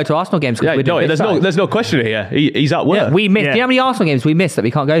Yes. can't go to Arsenal games. yeah, We're doing pitch side. there's no question here. He's at work. Yeah, we missed. Yeah. Do you know how many Arsenal games we missed that we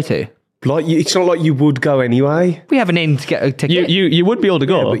can't go to? It's not like you would go anyway. We have an in to get a ticket. You would be able to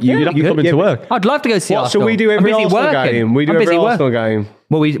go. but you'd have to come into work. I'd love to go see What? So Arsenal. we do every I'm busy Arsenal working. game. We do I'm every busy Arsenal working. game.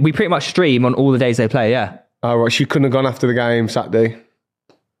 Well, we pretty much stream on all the days they play. Yeah. Oh, right. You couldn't have gone after the game Saturday.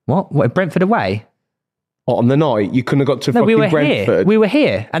 What? Brentford away? Or on the night, you couldn't have got to No, fucking we were Brentford. here. We were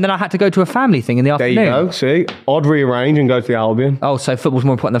here, and then I had to go to a family thing in the There afternoon. you go. See, I'd rearrange and go to the Albion. Oh, so football's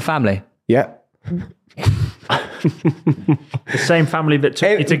more important than family. Yeah. the same family that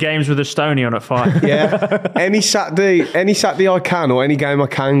took you to games with Estonia on at 5. Yeah. any Saturday I can, or any game I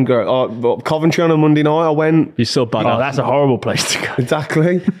can go. Coventry on a Monday night, I went. You're so bad. Oh, that's a horrible place to go.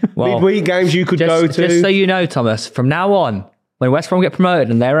 Exactly. Well, Midweek games you could go to. Just so you know, Thomas, from now on, when West Brom get promoted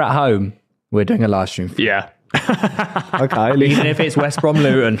and they're at home, we're doing a live stream. Yeah. Okay. Even if it's West Brom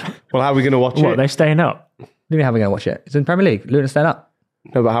Luton. Well, how are we going to watch What, it? they staying up? How are we going to watch it? It's in Premier League. Luton stand up.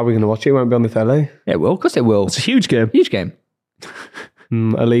 No, but how are we going to watch it? It won't be on the telly. Yeah, it will. Of course it will. It's a huge game. Huge game.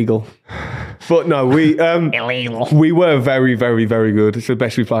 Illegal. But no, we were very, very, very good. It's the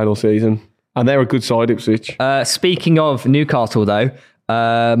best we played all season. And they're a good side, Ipswich. Speaking of Newcastle, though,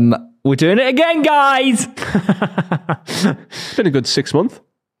 we're doing it again, guys. It's been a good 6 months.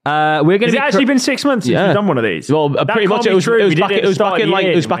 We're going Has to it actually been 6 months since you've done one of these? Well, That pretty can't much be it was true. We did back. it at It was the back start in of like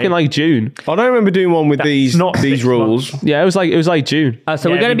the it was year, back in mate. like June. I don't remember doing one with these not 6 rules. months. Yeah, it was like June. So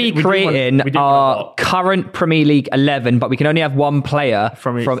Yeah, we're going to we be did one- creating we did one a our lot. current Premier League 11, but we can only have one player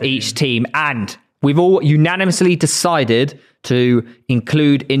from each team. And we've all unanimously decided to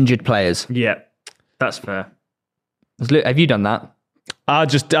include injured players. Yeah, that's fair. Have you done that? I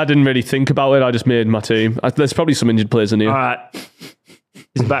didn't really think about it. I just made my team. There's probably some injured players in here. All right.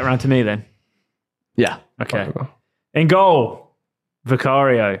 Is it back round to me then? Yeah. Okay. In goal,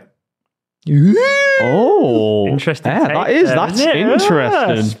 Vicario. Oh, Interesting. Yeah, take that's there, isn't it?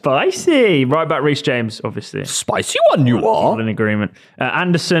 interesting. Spicy. Right back, Reece James, obviously. Spicy one you All in agreement.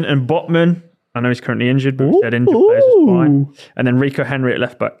 Anderson and Botman. I know he's currently injured, but he said injured players is fine. And then Rico Henry at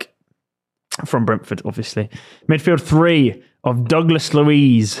left back from Brentford, obviously. Midfield 3 of Douglas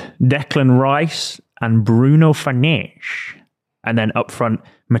Luiz, Declan Rice, and Bruno Fernandes. And then up front,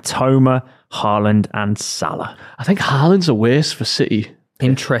 Matoma, Haaland, and Salah. I think Haaland's a waste for City.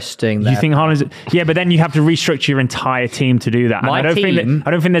 Interesting. You think Haaland's... Yeah, but then you have to restructure your entire team to do that. And My I don't team-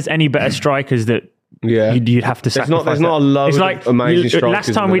 think there's any better strikers that Yeah. you'd have to There's sacrifice. not a that. load It's of like amazing strikers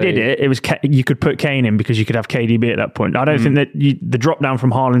last time in we the did league. it was you could put Kane in because you could have KDB at that point. I don't think that the drop down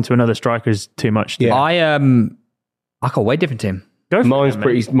from Haaland to another striker is too much. Yeah. I got a way different team. Go for Mine's it,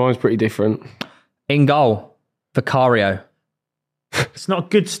 then, mate. mine's pretty different. In goal, Vicario. It's not a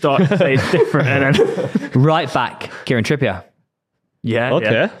good start to say it's different. And then, Right back, Kieran Trippier. yeah.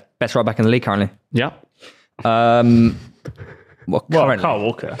 Okay. Yeah. Best right back in the league currently. Yeah. Well, Well, currently. Carl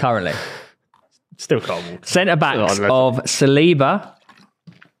Walker. Currently. Still Carl Walker. Centre backs of Saliba.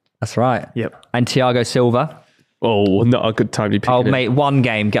 That's right. Yep. And Thiago Silva. Oh, not a good time to pick Oh, it. mate, one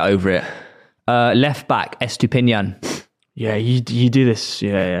game, get over it. Left back, Estupinian. Yeah, you do this.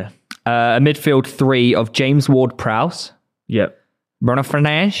 Yeah. A midfield 3 of James Ward-Prowse, Yep. Bruno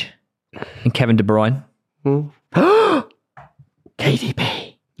Fernandes, and Kevin De Bruyne.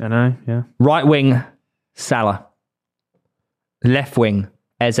 KDB. I know. Yeah. Right wing, Salah. Left wing,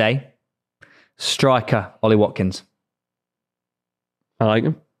 Eze. Striker, Ollie Watkins. I like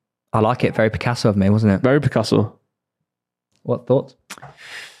him. I like it. Very Picasso of me, wasn't it? Very Picasso. What thoughts?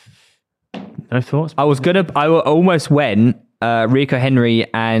 No thoughts? I almost went Rico Henry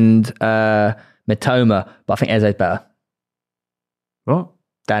and Mitoma, but I think Eze's better What?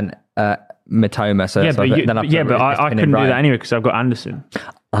 than Mitoma. So Yeah, that's but, why I couldn't do that anyway because I've got Anderson.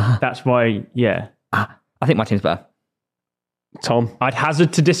 That's why, yeah. I think my team's better. Tom. I'd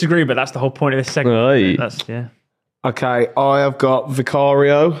hazard to disagree, but that's the whole point of this segment. Right. That's, yeah. Okay, I have got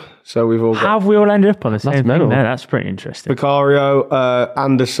Vicario. So we've all got How have we all ended up on the same thing mental. there? That's pretty interesting. Vicario,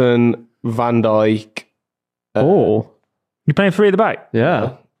 Anderson, Van Dijk. Oh, You playing 3 at the back?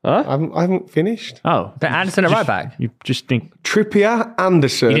 yeah. Huh? I haven't finished. Oh. But Anderson at right back. You just think... Trippier,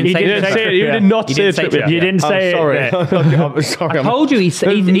 Anderson. You didn't say didn't Trippier. say- You did not You say didn't say Trippier. You didn't say sorry. it. I'm sorry. I told you he's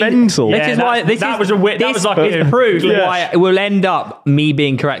mental. This Yeah, is that- why this that is, was a wit- that this was like is a- proof Yeah. why it will end up me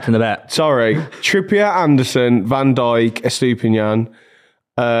being correct in the bet. Sorry. Trippier, Anderson, Van Dijk, Estupinian,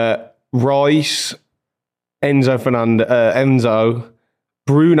 Rice, Enzo,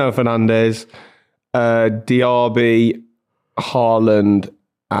 Bruno Fernandes, Diaby, Haaland,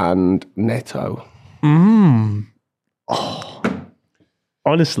 and Neto.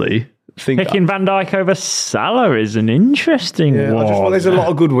 Honestly, think Picking Van Dijk over Salah is an interesting I one. just thought there's a lot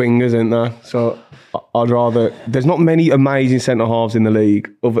of good wingers, isn't there? So I'd rather. There's not many amazing centre halves in the league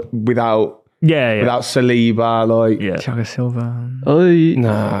without Yeah. Saliba. Like, Yeah. Thiago Silva.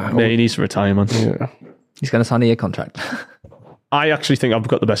 nah. yeah, he needs to retire, man. Yeah. He's going to sign a year contract. I actually think I've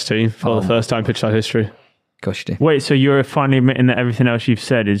got the best team for the first time in pitch side history. Of course you do. Wait, so you're finally admitting that everything else you've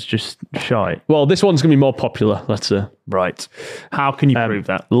said is just shite? Well, this one's going to be more popular, let's say. Right. How can you prove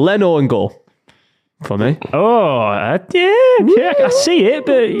that? Leno and goal for me. Oh, yeah, I see it,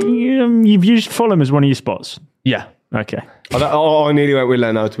 but you've used Fulham as one of your spots. Yeah. Okay. I nearly went with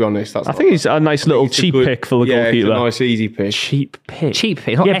Leno, to be honest. I think he's a nice little it's a cheap good- pick for the yeah, it's goalkeeper. a nice, easy pick. Cheap pick. Cheap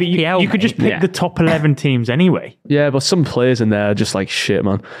pick, not Yeah, but FPL, you could just mate. pick the top 11 teams anyway. Yeah, but some players in there are just like shit,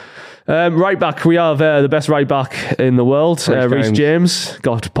 man. Right back, we have the best right back in the world, Reece James.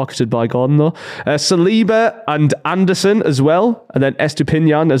 Got pocketed by Gordon, though. Saliba and Anderson as well, and then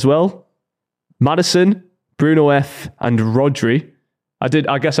Estupinian as well. Maddison, Bruno F, and Rodri.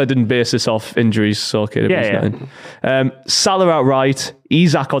 I guess I didn't base this off injuries, so okay. Salah outright,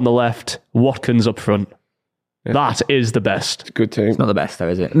 Isak on the left, Watkins up front. Yeah. That is the best. Good team. It's not the best, though,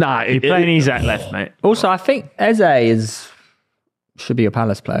 is it? Nah, You're playing Isak left, mate. Also, I think Eze should be a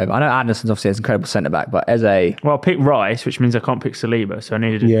Palace player. I know Anderson's obviously an incredible centre back, but Eze, Well, pick Rice, which means I can't pick Saliba, so I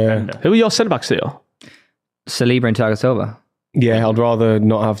needed a defender. Who are your centre backs here? Saliba and Thiago Silva. Yeah, I'd rather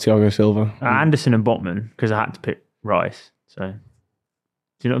not have Thiago Silva. Anderson and Botman, because I had to pick Rice. So,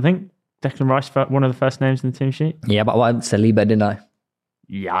 do you not think Declan Rice one of the first names in the team sheet? Yeah, but I went Saliba, didn't I?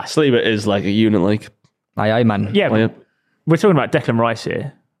 Yeah, Saliba is like a unit, like. Aye, man. yeah. Oh, yeah. But we're talking about Declan Rice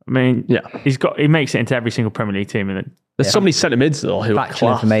here. I mean, Yeah. he makes it into every single Premier League team, and There's so many centre mids though who are Factual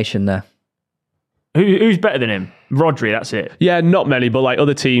class. information there. who's better than him? Rodri. That's it. Yeah, not many, but like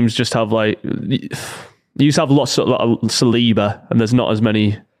other teams just have like you used to have lots of Saliba, and there's not as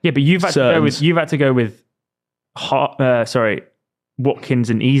many. Yeah, but you've had to go with Watkins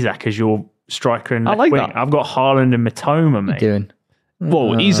and Isak as your striker and I left like wing. that. I've got Haaland and Matoma, mate. Doing.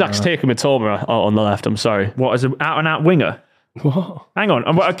 Whoa, Isak's taking Mitoma on the left. I'm sorry. What, as an out and out winger? What? Hang on.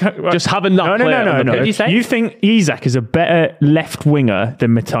 Just having that No. player on the no. pitch. What did you say? You think Isak is a better left winger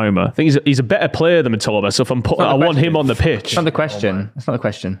than Matoma? I think he's a better player than Mitoma, so if I want him on the pitch. That's not the question. That's not the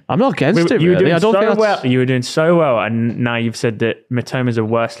question. I'm not against it, You were really. doing I don't so think well. that's... You were doing so well, and now you've said that Matoma's a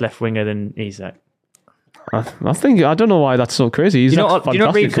worse left winger than Isak. I don't know why that's so crazy. He's You know not what- you know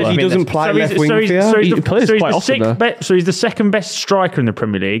what fantastic. really- Because he doesn't play left wing for you. He plays quite often there. so he's the second best striker in the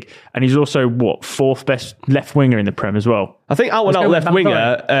Premier League, and he's also fourth best left winger in the Prem as well. I think out and out go with left Van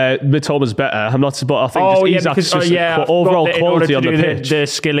winger, Mitoma's better. I'm not, but I think Isak's just overall quality on the pitch. The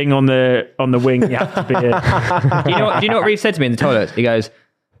skilling on the wing, you have to be. Do you know what Reeve said to me in the toilet? He goes,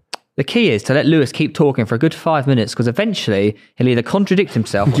 the key is to let Lewis keep talking for a good 5 minutes because eventually he'll either contradict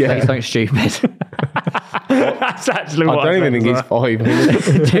himself or say something stupid. That's actually what I don't even think it's 5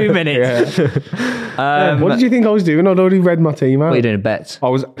 minutes. 2 minutes. What did you think I was doing? I'd already read my team out. What are you doing, bets? I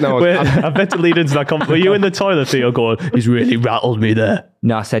was I meant to lead into that comment. Were you in the toilet, Theo, going, he's really rattled me there?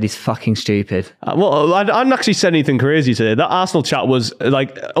 No, I said he's fucking stupid. Well, I didn't actually say anything crazy today. That Arsenal chat was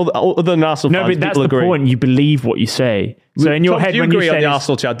like, other than Arsenal No, fans, but that's people the agree. point. You believe what you say. So in your Tom, head, do you when agree you on say the this-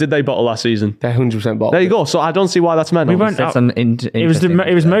 Arsenal chat? Did they bottle last season? They're 100% bottled. There you go. So I don't see why that's mental. we won't. Said some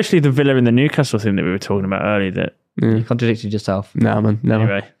It was mostly the Villa and the Newcastle thing that we were talking about earlier. That You contradicted yourself. Nah, man, never.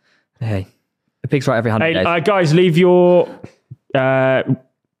 anyway. Hey, the pig's right every 100 Hey, days. guys, leave your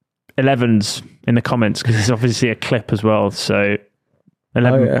 11s in the comments because it's obviously a clip as well. So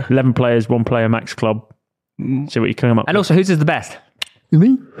 11 players, 1 player max club. See what you come up And also, whose is the best?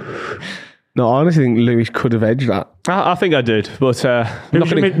 No, I honestly think Lewis could have edged that. I think I did, but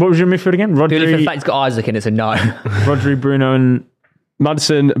what was your midfield again? Purely for the Rodri, fact it's got Isaac in it, it's a no. Rodri, Bruno, and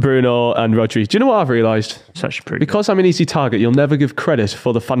Maddison, Bruno, and Rodri. Do you know what I've realised? it's actually pretty Because I'm an easy target, you'll never give credit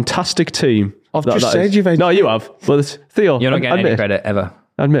for the fantastic team. I've just said you've edged No, it. you have. But it's Theo, You're not getting any admit it. credit ever.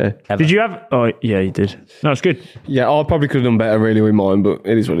 Admit it. Ever. Did you have? Oh, yeah, you did. No, it's good. Yeah, I probably could have done better really with mine, but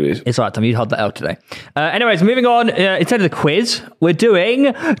it is what it is. It's all right, Tom. You held that out today. Anyways, moving on. Instead of the quiz, we're doing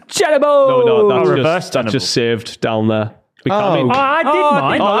Jellabo. No, reverse that's tenable. just saved down there. We can't Oh. be- I did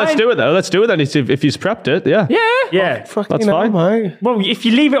mine. Oh, let's do it though. Let's do it then. If you've prepped it, yeah. Yeah. Fucking That's hell, fine. mate. Well, if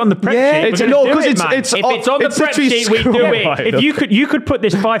you leave it on the prep Yeah, sheet, it's we're no, gonna do 'cause it, it's- man. it's- If it's on the It's prep literally sheet, we do scroll it. right. If you could put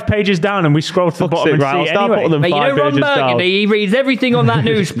this 5 pages down and we scroll to the bottom and Right, I'll see it start anyway. putting them But you know 5 Ron pages down. Burgundy, he reads everything on that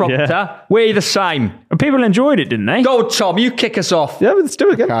news prompter. We're the same. And people enjoyed it, didn't they? Go, Tom, you kick us off. Yeah, let's do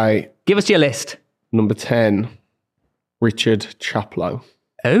it again. Okay, Give us your list. number 10, Richard Chaplow.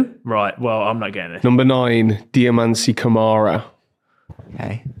 Who? Right. Well, I'm not getting it. Number 9, Diamansi Kamara.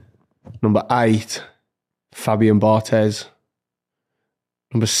 Okay. Number 8, Fabian Barthez.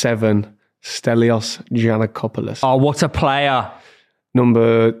 Number 7, Stelios Giannakopoulos. Oh, what a player.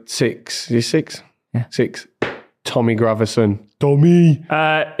 Number 6, is it 6? Yeah. 6, Tommy Gravison. Tommy.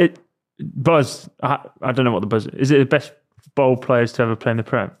 Buzz. I don't know what the buzz is. It the best bowl players to ever play in the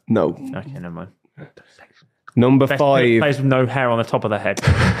Prem? No. Okay, never mind. Number Best 5, players with no hair on the top of their head.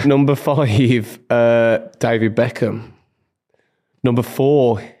 Number 5, David Beckham. Number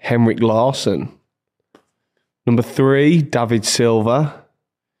 4, Henrik Larsson. Number 3, David Silva.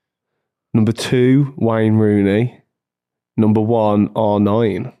 Number 2, Wayne Rooney. Number 1,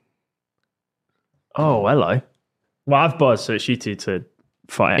 R9. Oh, hello. Well, I've buzzed, so it's you two to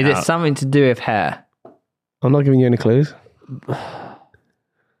fight Is it it out. something to do with hair? I'm not giving you any clues.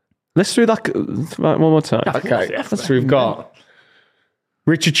 Let's do that one more time. Okay, so we've got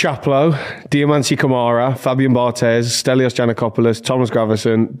Richard Chaplow, Diamansi Kamara, Fabian Barthez, Stelios Giannakopoulos, Thomas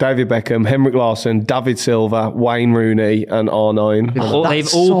Gravison, David Beckham, Henrik Larsson, David Silva, Wayne Rooney, and R9.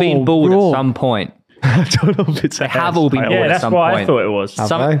 They've all been bald at some point. I don't know if it's They have all been bald Yeah, at that's some what point. I thought it was. Have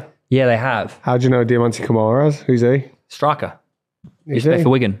Some- they? Yeah, they have. How do you know Diamansi Kamara? Who's he? Striker. Is He's played for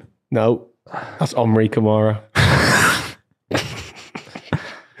Wigan. No, that's Omri Kamara.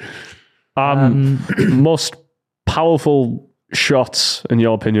 Most powerful shots, in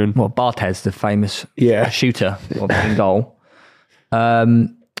your opinion? Well, Barthez, the famous Yeah. shooter in goal.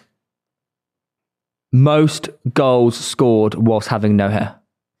 Most goals scored whilst having no hair.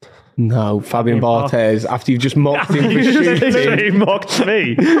 No, Fabian Barthez. After you've just mocked him for shooting. He mocked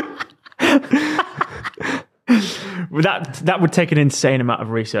me. Well, that would take an insane amount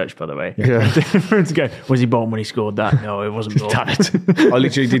of research, by the way. Yeah. To go, was he born when he scored that? No, it wasn't born. Damn it. I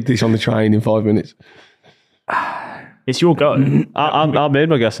literally did this on the train in 5 minutes. It's your go. I made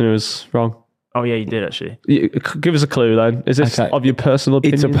my guess and it was wrong. Oh, yeah, you did actually. Give us a clue then. Is this Okay. of your personal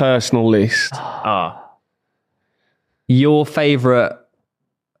opinion? It's a personal list. Your favourite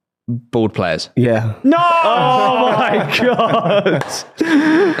bald players? Yeah. No! Oh my God.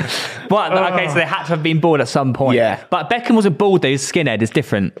 But, okay, so they had to have been bald at some point. Yeah. But Beckham wasn't bald, though. He was skinhead. It's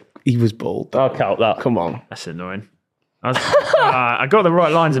different. He was bald. I'll count that. Come on. That's annoying. I got the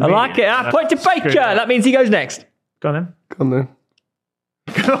right lines. I like it. Point to Baker. That means he goes next. Go on then. Come on then.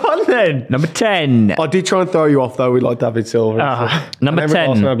 Go on then. Number 10. I did try and throw you off though with like David Silva. Number Henrik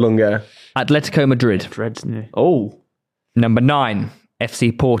Larsson 10. had long hair. Atletico Madrid. Dreads new. Oh. Number 9.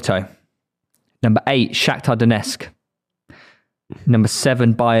 FC Porto. Number 8. Shakhtar Donetsk. Number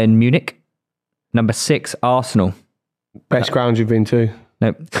 7. Bayern Munich. Number 6. Arsenal. Best ground you've been to.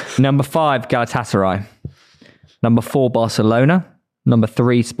 Nope. Number 5. Galatasaray. Number 4. Barcelona. Number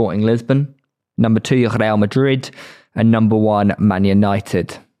 3. Sporting Lisbon. Number 2. Real Madrid. And number 1. Man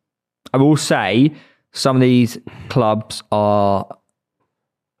United. I will say some of these clubs are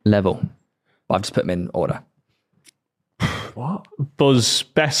level. But I've just put them in order. Buzz,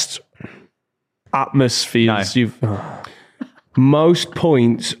 best atmospheres you've... Most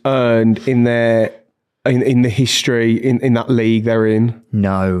points earned in their in the history in that league they're in.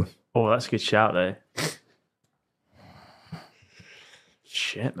 No. Oh, that's a good shout though.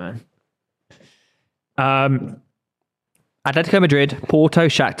 Shit, man. Atletico Madrid, Porto,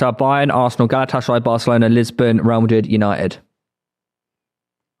 Shakhtar, Bayern, Arsenal, Galatasaray, Barcelona, Lisbon, Real Madrid, United.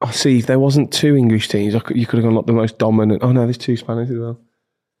 I see. If there wasn't 2 English teams, you could have gone like the most dominant. Oh no, there's 2 Spanish as well.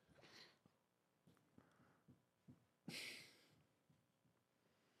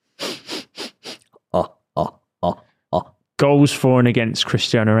 Goals for and against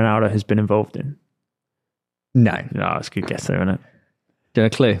Cristiano Ronaldo has been involved in. No. No, that's a good guess there, isn't it? Do you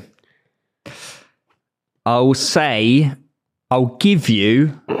have a clue? I'll give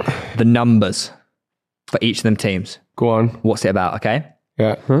you the numbers for each of them teams. Go on. What's it about, okay?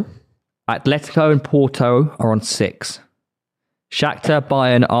 Yeah. Atletico and Porto are on 6. Shakhtar,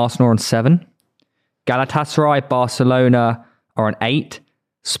 Bayern, Arsenal are on 7. Galatasaray, Barcelona are on 8.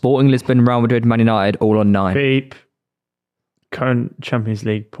 Sporting Lisbon, Real Madrid, Man United all on 9. Beep. Current Champions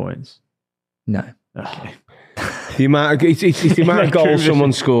League points. No. Okay. The amount of, it's the amount of goals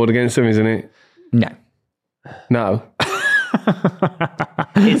someone scored against them, isn't it? No. No.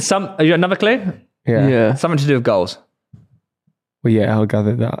 It's some. Have you got another clue? Yeah. Something to do with goals. Well, yeah, I'll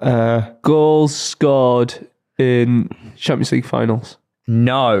gather that. Goals scored in Champions League finals.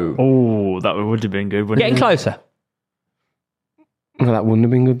 No. Oh, that would have been good, wouldn't Getting it? closer. Well, that wouldn't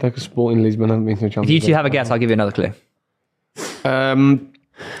have been good, though, because Sporting Lisbon haven't been to a If Champions you League. two have a guess, I'll give you another clue.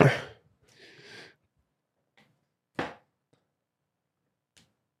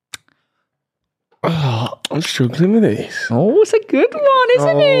 I'm struggling with this. Oh, it's a good one,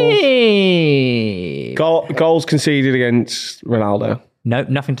 isn't it? Goals conceded against Ronaldo. No,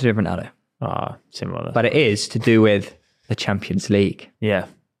 nothing to do with Ronaldo. Similar. But it is to do with the Champions League. Yeah.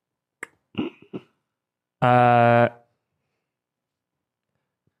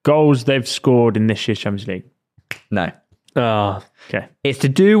 Goals they've scored in this year's Champions League. No. Okay. It's to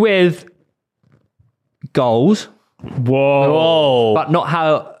do with goals, Whoa. but not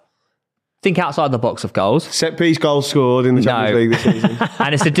how... Think outside the box of goals. Set piece goals scored in the Champions League this season.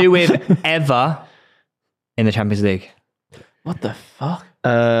 And it's to do with ever in the Champions League. What the fuck?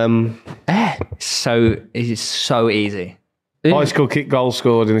 So it's so easy. Bicycle kick goals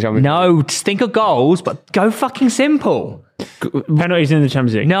scored in the Champions League. No, just think of goals, but go fucking simple. Penalties in the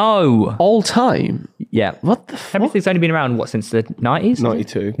Champions League. No. All time? Yeah. What the fuck? Champions League's only been around, since the 90s?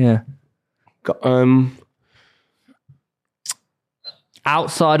 92. Yeah. Got,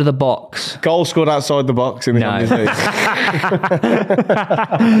 Outside of the box. goal scored outside the box in the No. Champions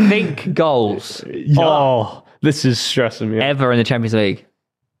League. Think goals Oh, this is stressing me out. ever in the Champions League.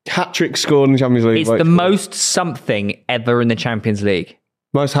 Hat trick scored in the Champions League. It's Like, the most something ever in the Champions League.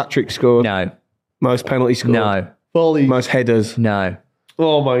 most hat tricks scored. No. Most penalties scored. No. Volley. Most headers. No.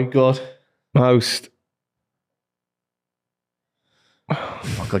 Oh my god. Most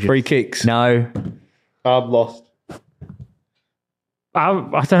Oh, God, free kicks. No. I've lost.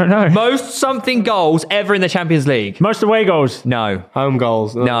 I don't know. Most something goals ever in the Champions League. Most away goals. No. Home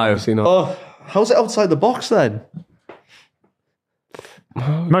goals. No. Obviously not. Oh, how's it outside the box then?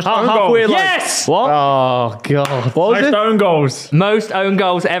 Most own halfway goals. like- Yes! What? Oh, God. What was Most it? own goals. Most own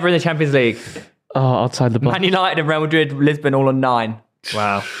goals ever in the Champions League. Oh, outside the box. Man United and Real Madrid, Lisbon all on 9.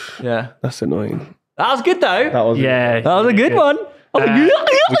 Wow. Yeah. That's annoying. That was good though. That was Yeah. That was a good one.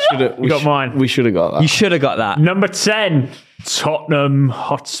 We got mine. We should have got that. You should have got that. Number 10, Tottenham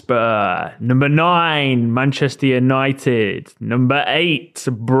Hotspur. Number 9, Manchester United. Number 8,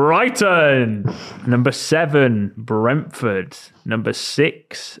 Brighton. Number 7, Brentford. Number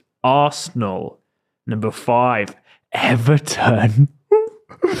 6, Arsenal. Number 5, Everton.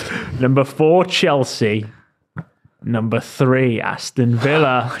 Number 4, Chelsea. Number 3, Aston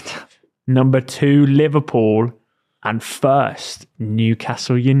Villa. Number 2, Liverpool. And first,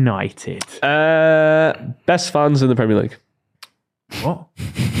 Newcastle United. Best fans in the Premier League. What?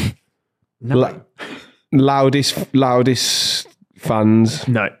 Loudest fans.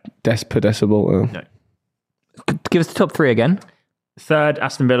 No. Per decibel. No. Give us the top 3 again. 3rd,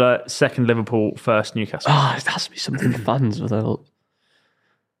 Aston Villa. 2nd, Liverpool. 1st, Newcastle. Oh, it has to be something fans without.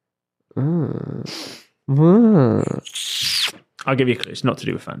 I'll give you a clue. It's not to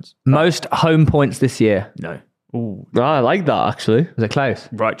do with fans. Most home points this year. No. Ooh, I like that actually. Was it close?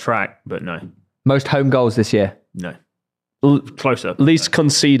 right track, but no. Most home goals this year. No. Closer. Least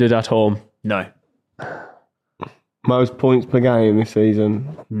conceded at home. No. Most points per game this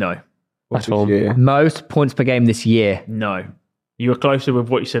season. No. What's At home. this year? Most points per game this year. No. You were closer with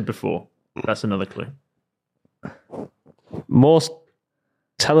what you said before. That's another clue. Most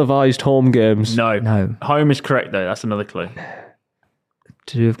televised home games. No. No. Home is correct, though. That's another clue.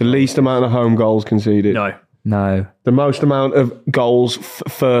 To do with The least amount of home goals conceded. No. no. The most amount of goals,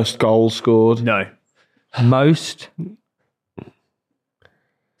 first goals scored. No. Most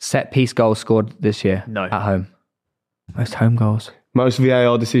set piece goals scored this year. No. At home. Most home goals. Most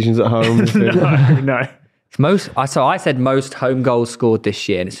VAR decisions at home. this season. No. So I said most home goals scored this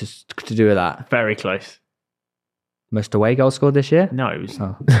year, and it's just to do with that. Very close. Most away goals scored this year. No. It's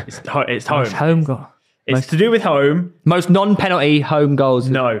home. Most home goal. It's to do with home. Most non-penalty home goals.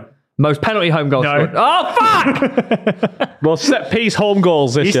 No. Most penalty home goals No. scored. Oh, fuck! Most set piece home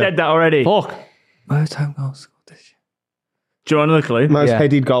goals this You year. said that already. Fuck. Most home goals scored this year. Do you want another clue? Most Yeah.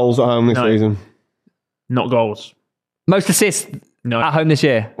 headed goals at home this No. season. Not goals. Most assists No. at home this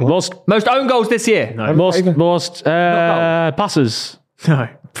year. Most Most own goals this year. No. most passes. No.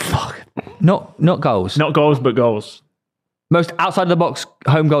 Fuck. Not goals. Not goals, but goals. Most outside of the box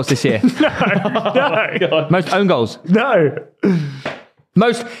home goals this year. No. Most own goals. No.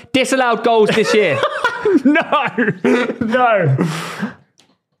 Most disallowed goals this year. No. No.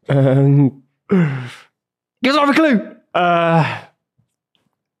 Give us a clue.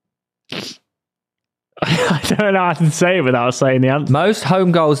 I don't know how to say it without saying the answer. Most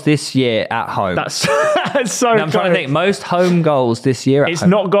home goals this year at home. That's so I'm trying to think. Most home goals this year at It's home.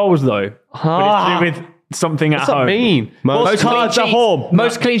 not goals, though. But it's to do with something at What's that home. mean? Most clean cards at sheets. home.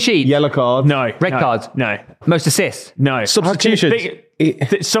 Most clean sheets. Yellow card. No. Red no, cards. No. Most assists. No. Substitutions.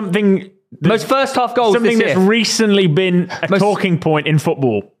 Something Most first half goals something this that's year. recently been a Most- talking point in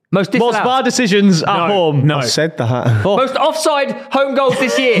football. Most Most disallowed. bad decisions at No. home. No. I said that. Most offside home goals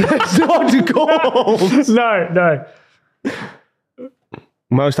this year. Not goals. No.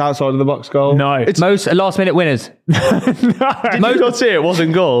 Most outside of the box goal. No. Most last minute winners. Did you not say it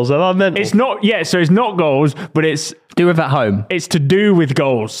wasn't goals? Am I mental? It's not. Yeah. So it's not goals, but it's Do with at home. to do with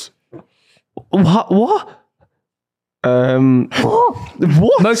goals. What? What?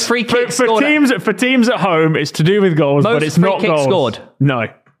 Most free kicks For scored. teams at home, it's to do with goals, Most but it's free not kicks goals. scored. No.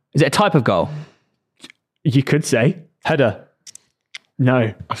 Is it a type of goal? You could say Header.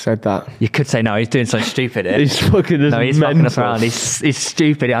 no. I said that. You could say no. He's doing something stupid here. He's fucking No, he's fucking us mental. around. He's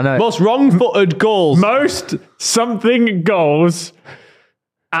stupid. I know. Most wrong-footed goals. Most something goals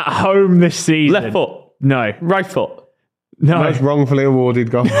at home this season. Left foot. No. Right foot. No. Most wrongfully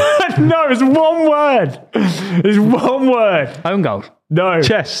awarded goal. No, it's one word. It's one word. Home goals. No.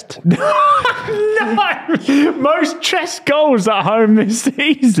 Chest. No. Most chess goals at home this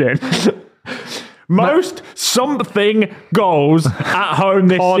season. Most something goals at home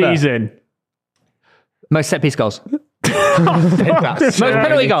this Corner. season. Most set piece goals. Most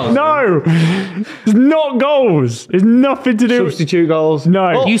penalty goals. No. It's not goals. It's nothing to do with. Substitute goals.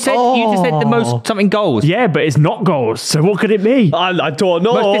 No. You just said the most something goals. Yeah, but it's not goals. So what could it be? I don't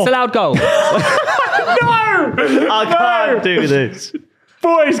know. Most disallowed goal. No. I can't do this.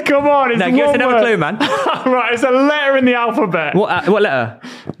 Boys, come on. It's No, give us one another word. clue, man. Right, it's a letter in the alphabet. What letter?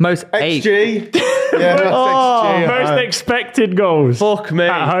 Most eight. XG. Yeah, that's XG. Most expected goals Fuck me.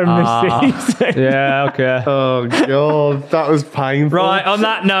 at home this season. Yeah, okay. Oh, God. That was painful. Right, on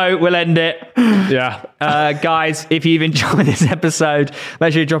that note, we'll end it. Yeah. Guys, if you've enjoyed this episode,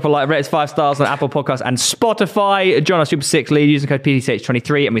 make sure you drop a like, rate us 5 stars on Apple Podcasts and Spotify. Join our Super 6 league using code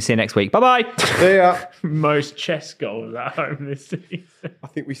PDCH23, and we'll see you next week. Bye-bye. Yeah. Most chess goals at home this season. I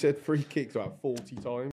think we said free kicks about 40 times.